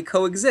could totally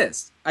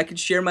coexist. I could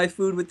share my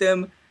food with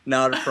them.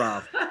 Not a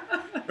problem.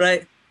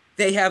 Right?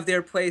 They have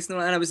their place. And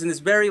I was in this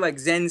very like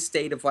zen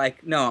state of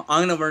like, no,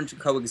 I'm going to learn to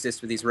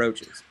coexist with these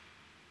roaches.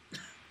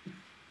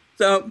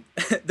 So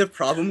the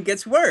problem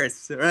gets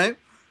worse, right?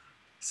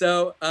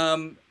 So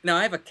now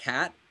I have a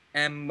cat.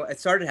 And what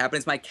started to happen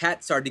is my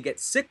cat started to get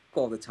sick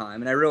all the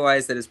time. And I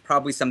realized that it's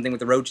probably something with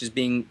the roaches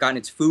gotten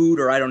its food,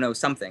 or I don't know,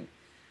 something.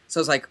 So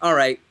I was like, all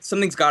right,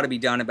 something's got to be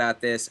done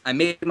about this. I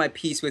made my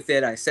peace with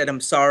it. I said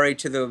I'm sorry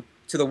to the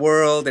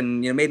world,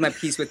 and made my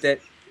peace with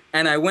it.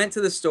 And I went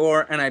to the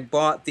store and I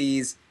bought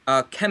these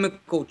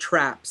chemical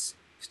traps.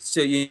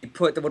 So you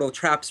put the little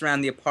traps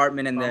around the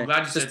apartment, and I'm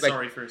glad you said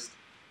sorry first.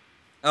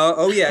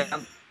 Oh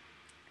yeah.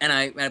 And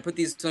I put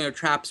these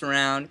traps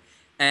around,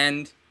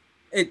 and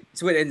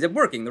so it ends up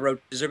working. The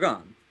roaches are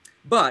gone.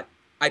 But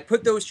I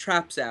put those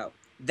traps out.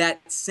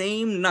 That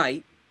same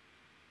night,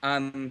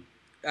 I'm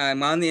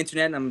on the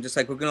internet, and I'm just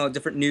like looking at all the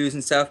different news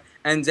and stuff.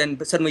 And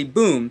then suddenly,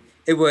 boom,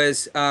 it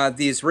was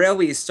the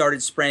Israelis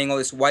started spraying all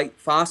this white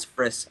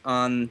phosphorus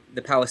on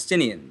the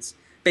Palestinians,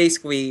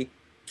 basically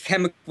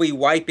chemically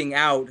wiping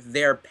out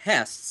their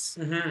pests,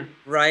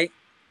 right?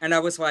 And I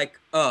was like,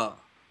 oh,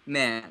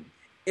 man.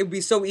 It would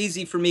be so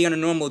easy for me on a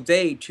normal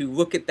day to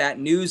look at that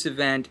news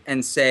event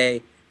and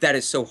say, that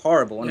is so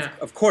horrible. And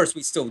of course,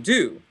 we still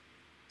do.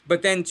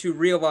 But then to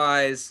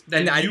realize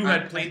that you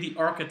had played the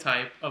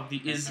archetype of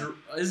the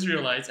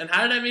Israelites, and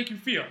how did that make you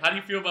feel? How do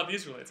you feel about the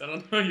Israelites? I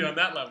don't know you on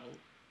that level.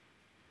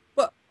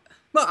 Well,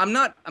 I'm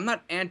not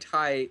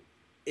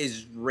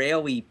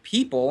anti-Israeli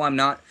people. I'm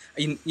not.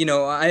 I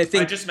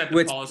think I just meant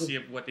the policy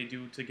of what they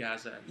do to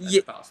Gaza and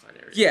the Palestine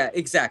area. Yeah,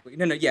 exactly.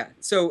 No, yeah.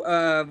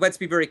 So let's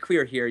be very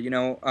clear here.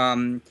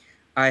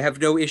 I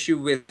have no issue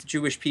with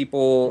Jewish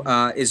people,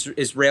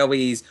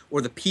 Israelis,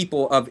 or the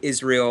people of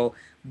Israel.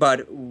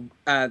 But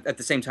at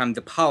the same time,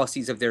 the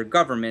policies of their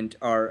government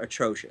are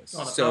atrocious.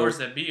 Oh, the powers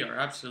that be are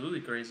absolutely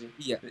crazy.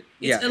 Yeah,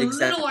 it's a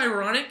little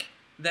ironic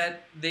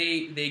that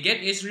they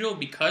get Israel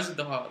because of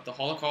the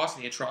Holocaust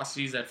and the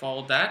atrocities that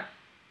followed that,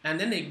 and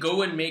then they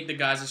go and make the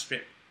Gaza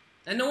Strip,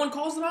 and no one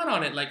calls them out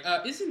on it. Like,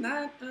 isn't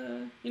that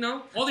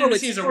all you're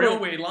missing is a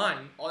railway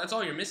line? That's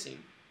all you're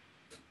missing.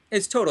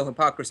 It's total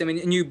hypocrisy. I mean,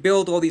 and you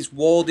build all these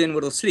walled-in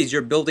little cities.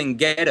 You're building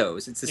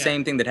ghettos. It's the Yeah.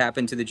 same thing that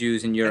happened to the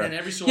Jews in And Europe. then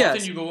every so often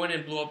Yes. you go in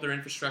and blow up their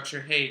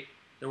infrastructure. Hey,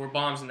 there were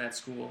bombs in that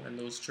school and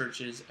those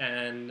churches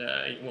and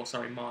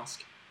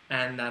mosque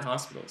and that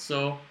hospital.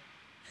 So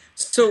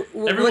So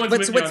everyone's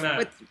with you on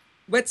that.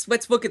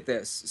 let's look at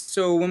this.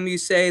 So when we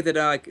say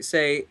that,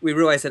 say we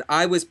realize that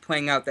I was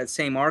playing out that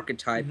same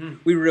archetype, Mhm.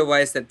 we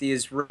realize that the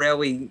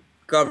Israeli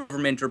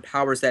government or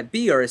powers that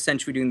be are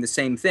essentially doing the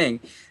same thing.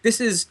 This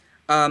is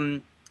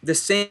the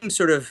same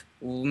sort of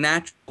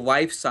natural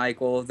life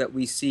cycle that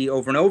we see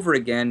over and over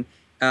again.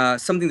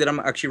 Something that I'm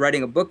actually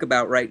writing a book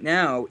about right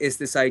now is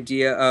this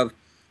idea of,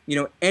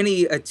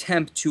 any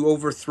attempt to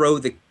overthrow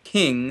the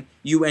king,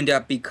 you end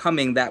up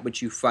becoming that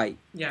which you fight.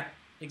 Yeah,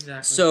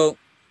 exactly. So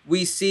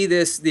we see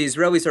this, the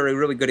Israelis are a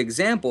really good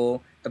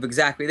example of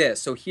exactly this.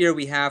 So here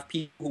we have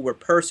people who were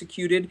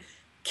persecuted,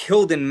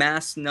 killed in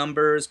mass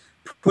numbers,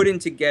 put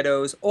into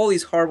ghettos, all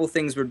these horrible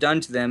things were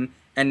done to them,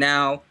 and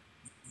now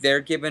they're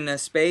given a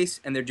space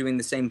and they're doing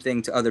the same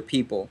thing to other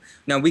people.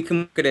 Now we can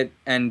look at it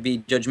and be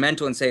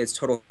judgmental and say it's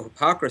total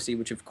hypocrisy,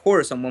 which of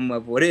course on one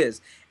level it is.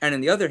 And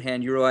on the other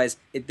hand, you realize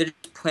they're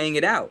just playing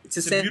it out. It's the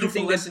it's a same beautiful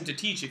thing lesson to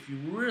teach if you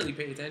really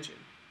pay attention.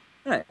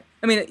 Right.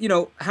 I mean,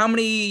 how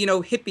many,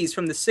 hippies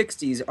from the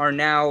 60s are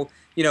now,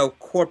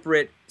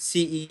 corporate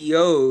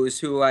CEOs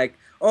who like,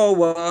 oh,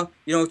 well,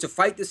 to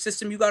fight the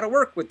system, you got to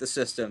work with the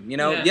system.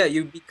 Yeah.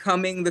 You're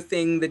becoming the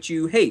thing that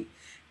you hate.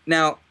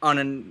 Now,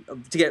 to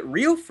get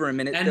real for a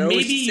minute, And though,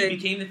 maybe is to you say,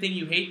 became the thing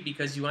you hate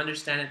because you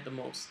understand it the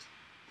most.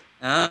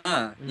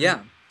 yeah.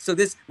 So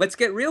let's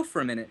get real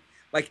for a minute.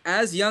 Like,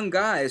 as young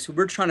guys who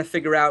we're trying to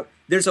figure out,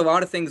 there's a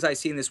lot of things I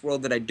see in this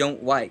world that I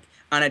don't like.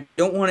 And I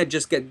don't want to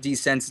just get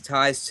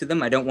desensitized to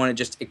them. I don't want to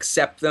just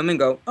accept them and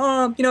go,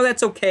 oh,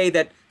 that's okay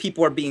that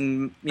people are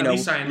being, At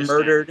least I understand.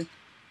 murdered.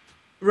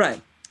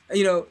 Right.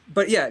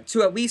 But yeah,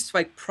 to at least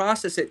like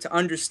process it, to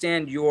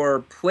understand your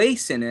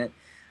place in it,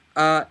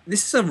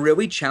 this is a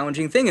really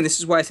challenging thing. And this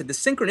is why I said the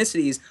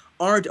synchronicities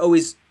aren't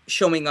always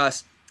showing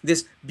us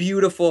this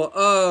beautiful,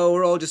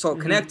 we're all just all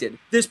connected.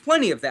 There's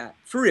plenty of that,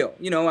 for real.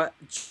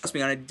 Trust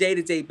me, on a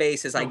day-to-day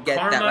basis, I get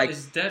karma that. Like,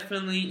 is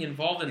definitely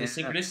involved in the Yeah.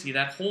 synchronicity.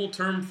 That whole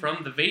term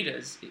from the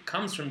Vedas, it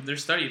comes from their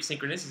study of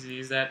synchronicity,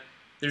 is that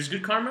there's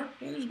good karma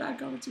and there's bad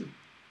karma too.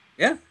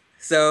 yeah.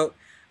 So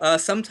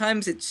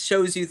sometimes it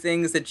shows you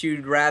things that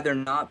you'd rather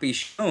not be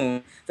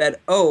shown. That,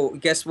 oh,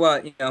 guess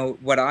what?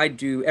 What I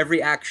do,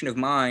 every action of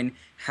mine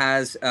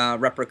has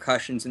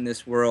repercussions in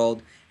this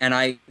world, and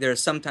there are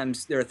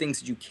things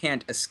that you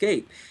can't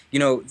escape.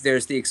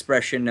 There's the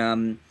expression,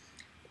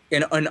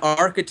 an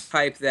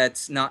archetype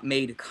that's not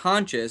made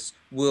conscious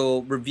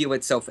will reveal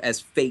itself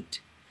as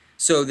fate.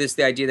 So there's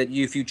the idea that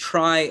if you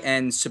try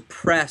and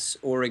suppress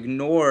or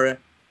ignore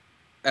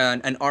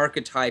an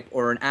archetype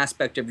or an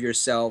aspect of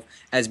yourself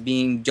as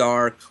being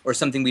dark or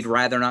something we'd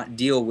rather not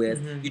deal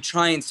with, you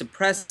try and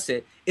suppress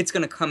it, it's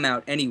going to come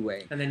out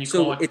anyway. And then you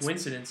So call it it's-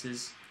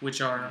 coincidences,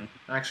 which are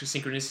actually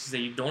synchronicities that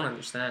you don't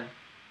understand.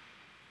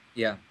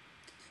 Yeah.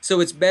 So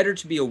it's better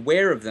to be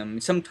aware of them.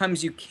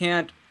 Sometimes you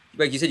can't,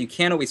 like you said, you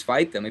can't always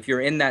fight them. If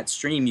you're in that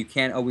stream, you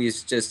can't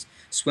always just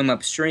swim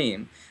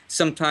upstream.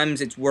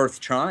 Sometimes it's worth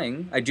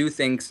trying. I do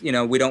think,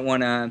 we don't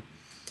want to...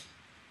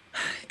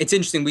 It's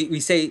interesting. We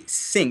say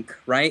sync,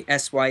 right?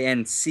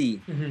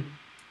 S-Y-N-C.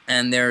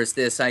 And there's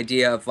this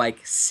idea of like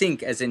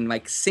sink as in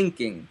like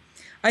sinking.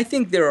 I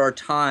think there are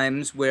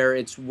times where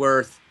it's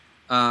worth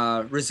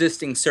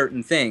resisting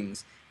certain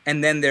things.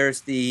 And then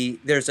there's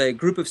a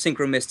group of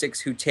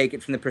synchromystics who take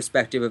it from the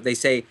perspective of, they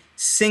say,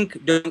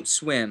 sink, don't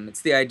swim.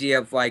 It's the idea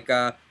of like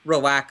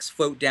relax,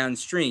 float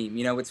downstream.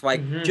 It's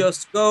like,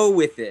 just go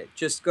with it.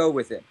 Just go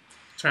with it.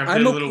 Trying to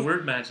play a little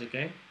word magic,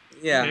 eh?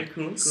 Yeah. Okay,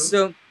 cool.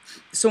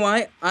 So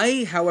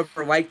I,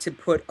 however, like to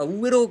put a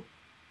little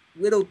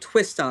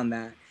twist on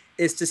that,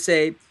 is to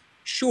say,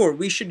 sure,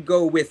 we should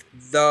go with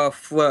the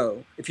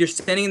flow. If you're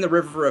standing in the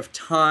river of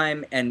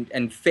time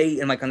and fate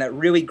and like on that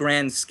really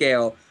grand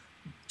scale,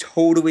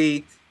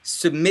 totally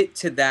submit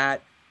to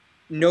that,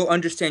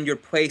 understand your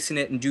place in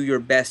it and do your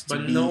best to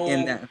be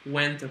in that.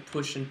 When to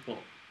push and pull.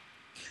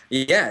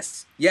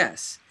 Yes.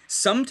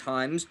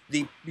 Sometimes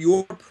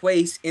your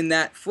place in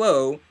that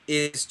flow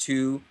is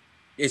to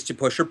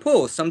push or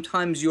pull.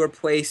 Sometimes your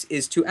place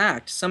is to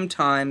act.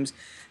 Sometimes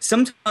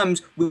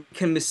we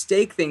can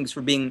mistake things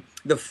for being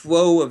the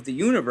flow of the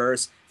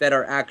universe that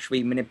are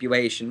actually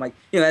manipulation. Like,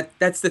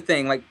 that's the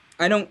thing. Like,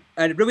 I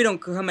really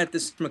don't come at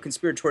this from a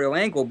conspiratorial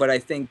angle, but I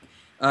think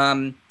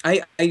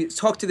I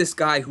talked to this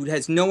guy who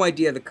has no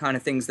idea the kind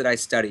of things that I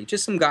study.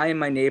 Just some guy in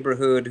my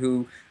neighborhood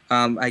who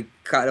I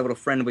got a little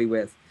friendly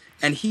with.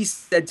 And he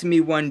said to me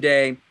one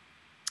day,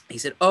 he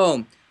said,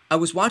 "Oh, I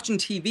was watching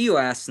TV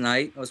last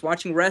night. I was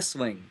watching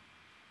wrestling."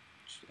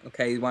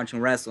 Okay, he's watching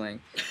wrestling.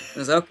 I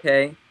was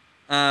okay.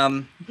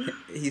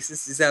 He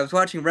says, I was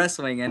watching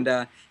wrestling, and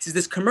he says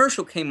this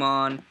commercial came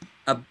on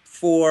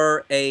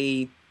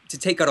to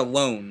take out a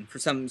loan for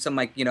some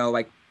like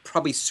like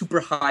probably super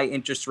high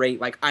interest rate,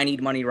 like I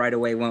need money right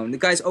away loan. The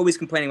guy's always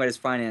complaining about his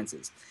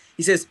finances.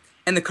 He says,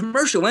 and the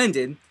commercial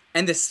ended,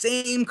 and the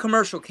same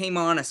commercial came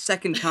on a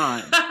second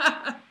time.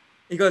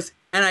 He goes,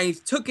 and I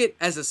took it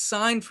as a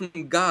sign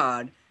from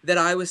God that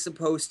I was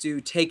supposed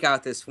to take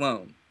out this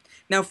loan.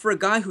 Now, for a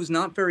guy who's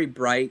not very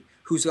bright,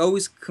 who's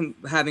always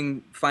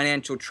having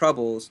financial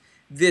troubles,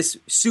 this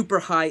super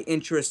high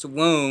interest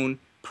loan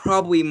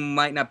probably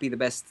might not be the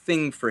best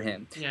thing for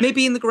him. Yeah.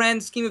 Maybe in the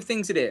grand scheme of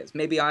things it is.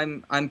 Maybe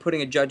I'm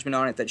putting a judgment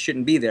on it that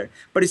shouldn't be there.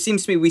 But it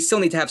seems to me we still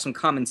need to have some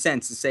common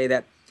sense to say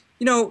that,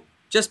 you know,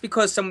 just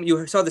because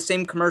you saw the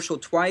same commercial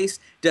twice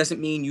doesn't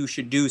mean you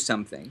should do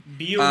something.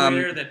 Be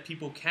aware that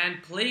people can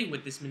play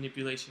with this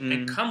manipulation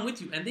and come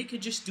with you, and they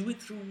could just do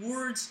it through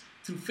words,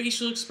 through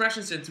facial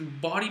expressions, and through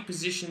body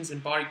positions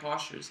and body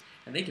postures.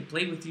 And they can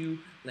play with you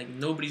like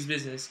nobody's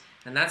business.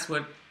 And that's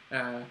what,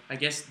 I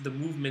guess, the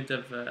movement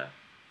of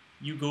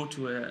you go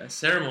to a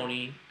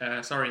ceremony,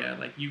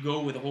 like you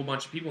go with a whole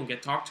bunch of people and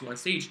get talked to on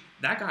stage.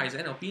 That guy's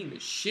NLPing the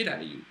shit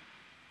out of you,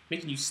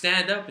 making you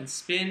stand up and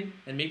spin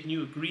and making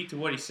you agree to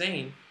what he's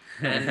saying.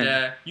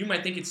 And you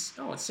might think it's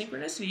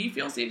synchronicity. He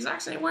feels the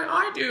exact same way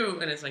I do.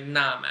 And it's like,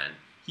 nah, man.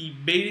 He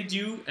baited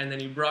you, and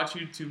then he brought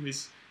you to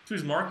his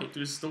market,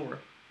 to his store.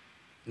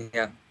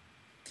 Yeah.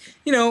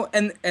 You know,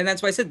 and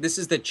that's why I said this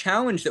is the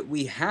challenge that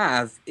we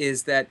have,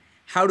 is that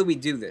how do we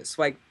do this?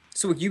 Like,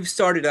 so you've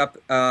started up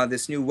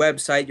this new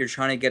website. You're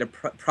trying to get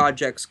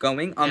projects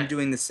going. I'm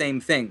doing the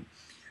same thing.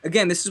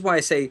 Again, this is why I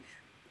say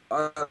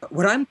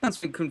what I'm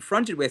constantly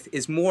confronted with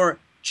is more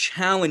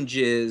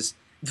challenges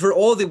for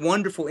all the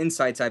wonderful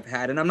insights I've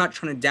had, and I'm not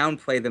trying to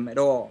downplay them at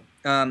all.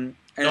 No,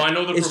 I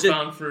know they're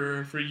profound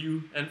for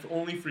you and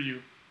only for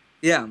you.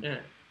 Yeah.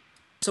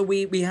 So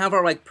we have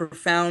our like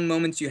profound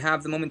moments. You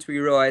have the moments where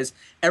you realize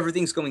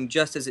everything's going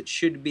just as it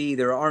should be.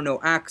 There are no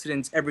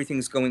accidents.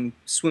 Everything's going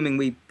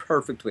swimmingly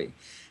perfectly.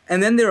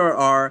 And then there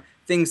are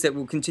things that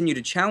will continue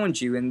to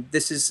challenge you. And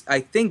this is, I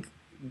think,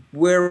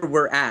 where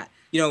we're at.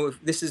 You know,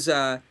 this is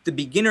the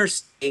beginner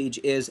stage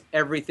is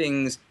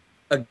everything's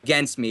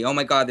against me. Oh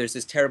my God, there's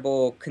this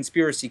terrible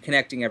conspiracy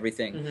connecting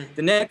everything. Mm-hmm.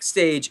 The next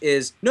stage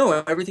is,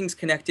 no, everything's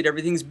connected.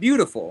 Everything's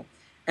beautiful.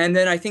 And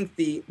then I think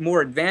the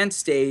more advanced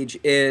stage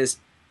is,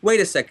 wait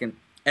a second,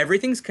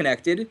 everything's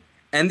connected,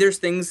 and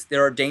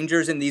there are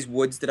dangers in these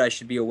woods that I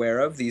should be aware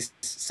of, these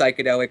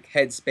psychedelic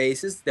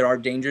headspaces. There are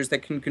dangers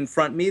that can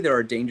confront me. There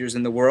are dangers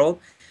in the world.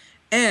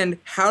 And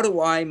how do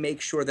I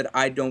make sure that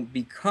I don't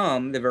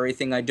become the very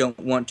thing I don't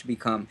want to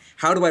become?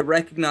 How do I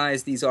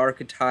recognize these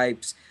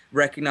archetypes,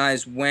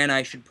 recognize when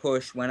I should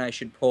push, when I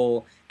should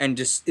pull, and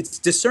just it's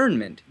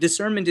discernment.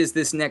 Discernment is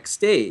this next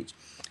stage.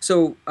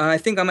 So I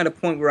think I'm at a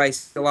point where I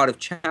see a lot of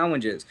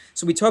challenges.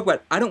 So we talk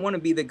about, I don't want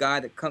to be the guy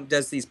that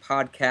does these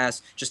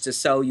podcasts just to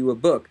sell you a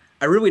book.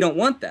 I really don't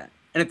want that.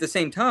 And at the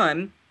same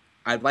time,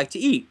 I'd like to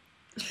eat.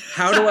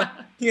 How do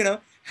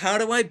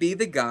I be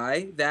the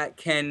guy that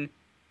can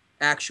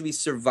actually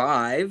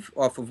survive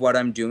off of what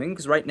I'm doing?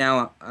 Because right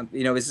now,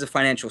 this is a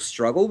financial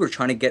struggle. We're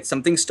trying to get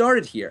something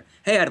started here.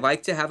 Hey, I'd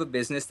like to have a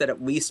business that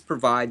at least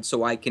provides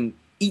so I can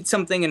eat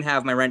something and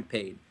have my rent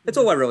paid. That's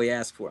all I really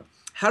ask for.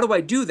 How do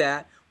I do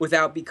that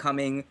without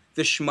becoming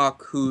the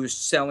schmuck who's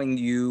selling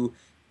you,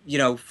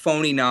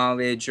 phony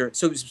knowledge?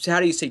 So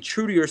how do you stay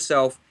true to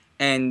yourself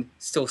and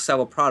still sell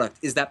a product?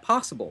 Is that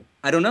possible?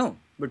 I don't know.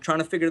 We're trying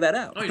to figure that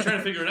out. Oh, you're trying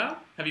to figure it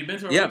out? Have you been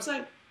to our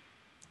website?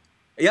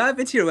 Yeah, I've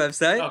been to your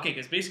website. Okay,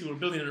 because basically we're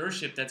building an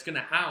Earthship that's going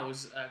to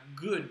house a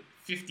good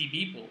 50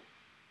 people.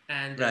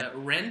 And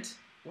rent?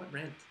 What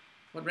rent?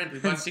 What rent?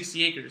 We've got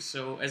 60 acres.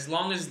 So as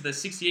long as the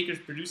 60 acres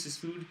produces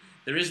food,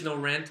 there is no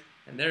rent.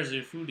 And there's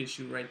a food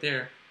issue right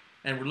there.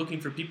 And we're looking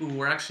for people who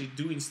are actually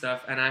doing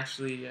stuff and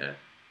actually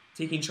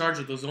taking charge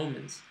of those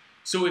omens.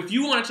 So if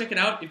you want to check it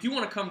out, if you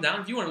want to come down,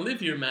 if you want to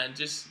live here, man,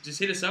 just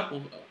hit us up.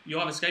 You'll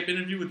have a Skype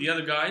interview with the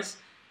other guys.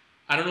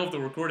 I don't know if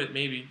they'll record it.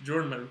 Maybe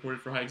Jordan might record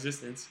it for High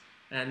Existence.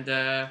 And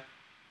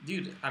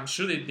dude, I'm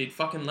sure they'd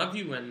fucking love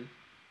you. And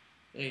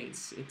hey,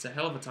 it's a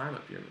hell of a time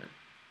up here, man.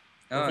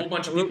 A whole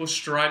bunch of people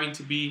striving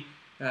to be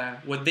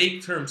what they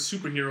term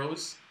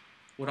superheroes.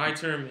 What I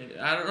term it,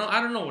 I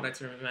don't know what I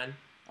term it, man.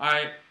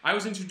 I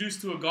was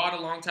introduced to a god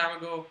a long time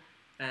ago,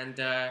 and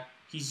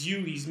he's you,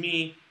 he's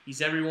me,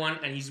 he's everyone,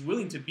 and he's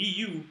willing to be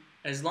you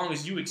as long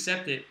as you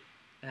accept it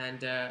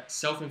and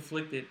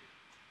self-inflict it.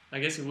 I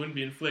guess it wouldn't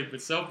be inflict,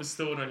 but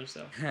self-bestow it on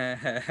yourself.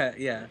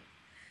 Yeah.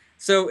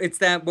 So it's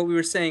that what we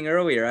were saying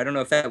earlier. I don't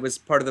know if that was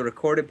part of the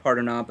recorded part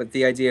or not, but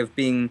the idea of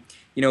being,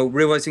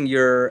 realizing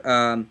you're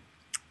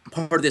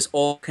part of this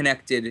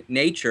all-connected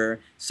nature.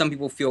 Some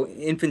people feel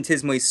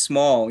infinitesimally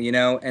small,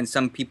 and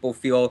some people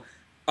feel,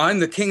 I'm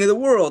the king of the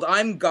world.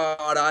 I'm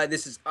God.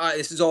 This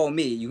is all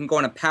me. You can go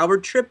on a power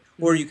trip,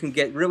 or you can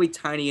get really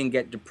tiny and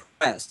get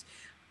depressed.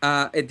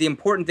 The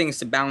important thing is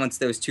to balance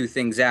those two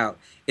things out.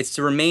 It's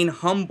to remain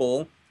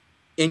humble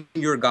in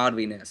your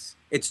godliness.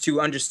 It's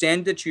to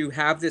understand that you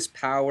have this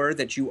power,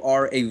 that you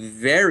are a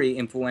very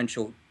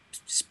influential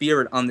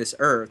spirit on this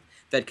earth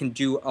that can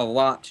do a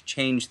lot to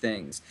change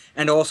things.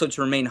 And also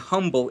to remain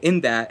humble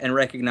in that and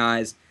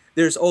recognize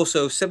there's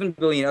also 7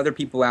 billion other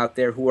people out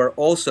there who are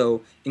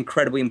also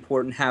incredibly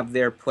important, have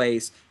their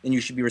place, and you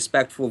should be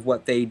respectful of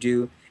what they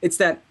do. It's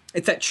that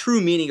it's that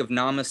true meaning of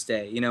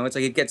namaste. You know, it's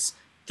like it gets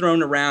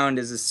thrown around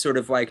as a sort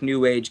of like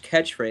new age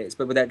catchphrase,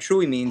 but what that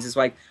truly means is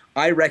like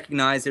I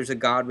recognize there's a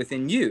God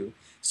within you.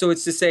 So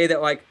it's to say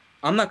that like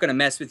I'm not going to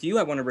mess with you.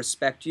 I want to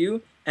respect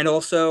you, and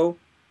also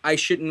I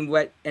shouldn't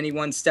let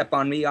anyone step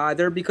on me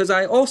either because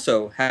I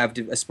also have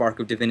a spark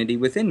of divinity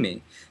within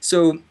me.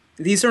 So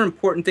these are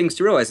important things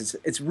to realize.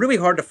 It's really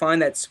hard to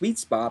find that sweet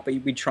spot, but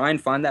we try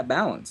and find that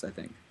balance, I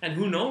think. And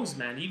who knows,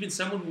 man? Even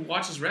someone who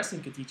watches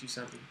wrestling could teach you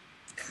something.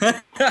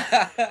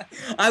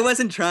 I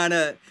wasn't trying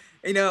to,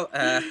 you know.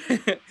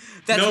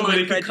 That's No, but my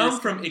it could come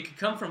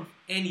prejudice. from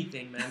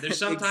anything, man. There's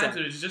sometimes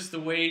Exactly. that it's just the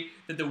way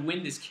that the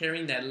wind is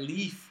carrying that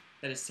leaf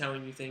that is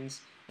telling you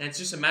things, and it's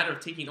just a matter of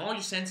taking all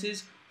your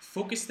senses,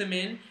 focus them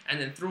in, and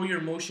then throw your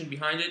emotion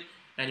behind it,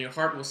 and your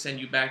heart will send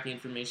you back the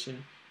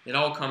information. It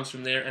all comes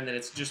from there, and then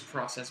it's just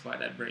processed by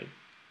that brain.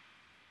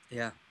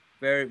 Yeah,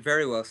 very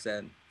very well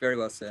said. Very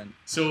well said.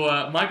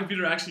 So my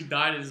computer actually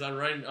died and is on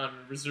running on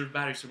reserve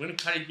battery, so we're gonna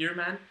cut it here,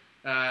 man.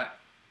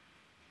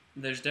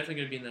 There's definitely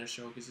gonna be another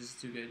show because this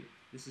is too good.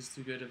 This is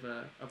too good of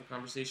a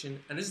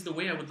conversation, and this is the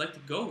way I would like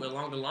to go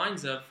along the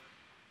lines of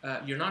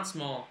you're not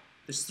small.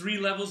 There's 3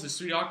 levels, there's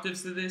 3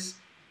 octaves to this.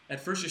 At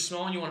first you're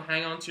small and you want to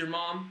hang on to your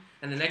mom,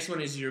 and the next one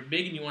is you're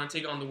big and you want to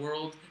take on the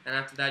world, and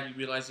after that you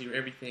realize you're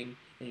everything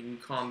and you can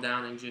calm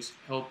down and just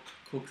help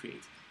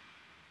co-create.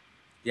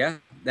 Yeah,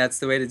 that's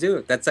the way to do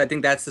it. I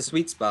think that's the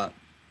sweet spot.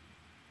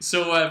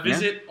 So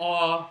visit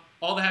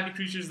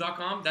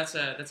allthehappycreatures.com. That's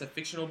a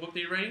fictional book that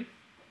you're writing.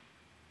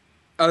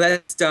 Oh,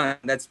 that's done.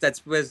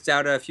 That's was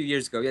out a few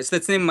years ago. Yes,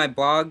 that's the name of my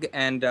blog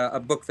and a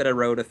book that I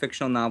wrote, a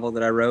fictional novel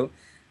that I wrote.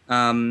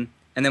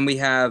 And then we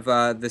have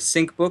the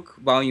Sync book,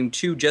 Volume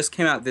 2, just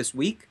came out this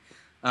week.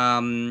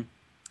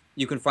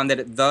 You can find that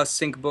at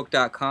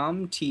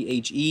thesyncbook.com,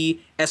 THESYNC.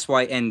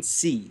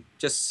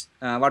 Just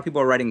a lot of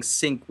people are writing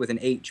sync with an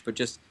H, but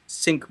just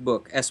Sync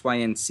book,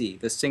 SYNC,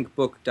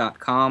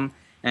 thesyncbook.com.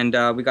 And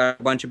we got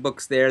a bunch of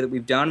books there that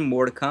we've done,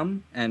 more to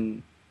come,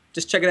 and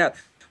just check it out.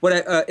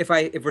 If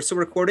we're still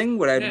recording,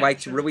 what I'd like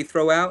to really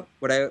throw out,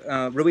 what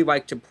I really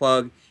like to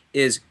plug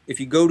is if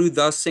you go to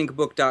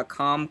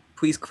thesyncbook.com,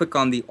 please click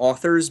on the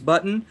authors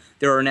button.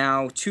 There are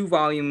now 2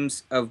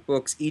 volumes of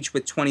books, each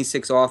with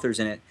 26 authors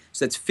in it.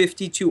 So that's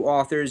 52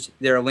 authors.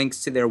 There are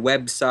links to their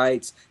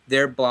websites,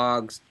 their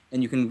blogs,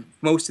 and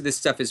most of this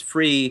stuff is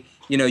free.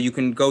 You know, you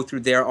can go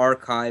through their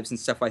archives and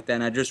stuff like that.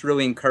 And I just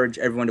really encourage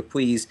everyone to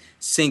please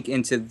sync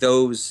into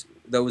those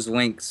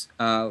links.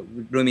 It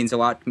really means a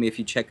lot to me if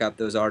you check out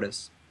those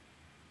artists.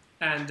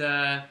 And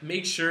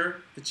make sure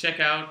to check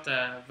out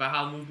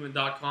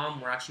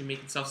VahalMovement.com. We're actually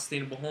making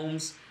self-sustainable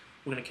homes.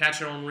 We're going to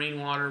catch our own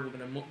rainwater. We're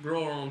going to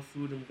grow our own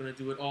food, and we're going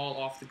to do it all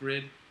off the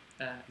grid,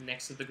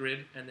 next to the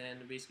grid, and then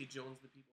basically Jones the people.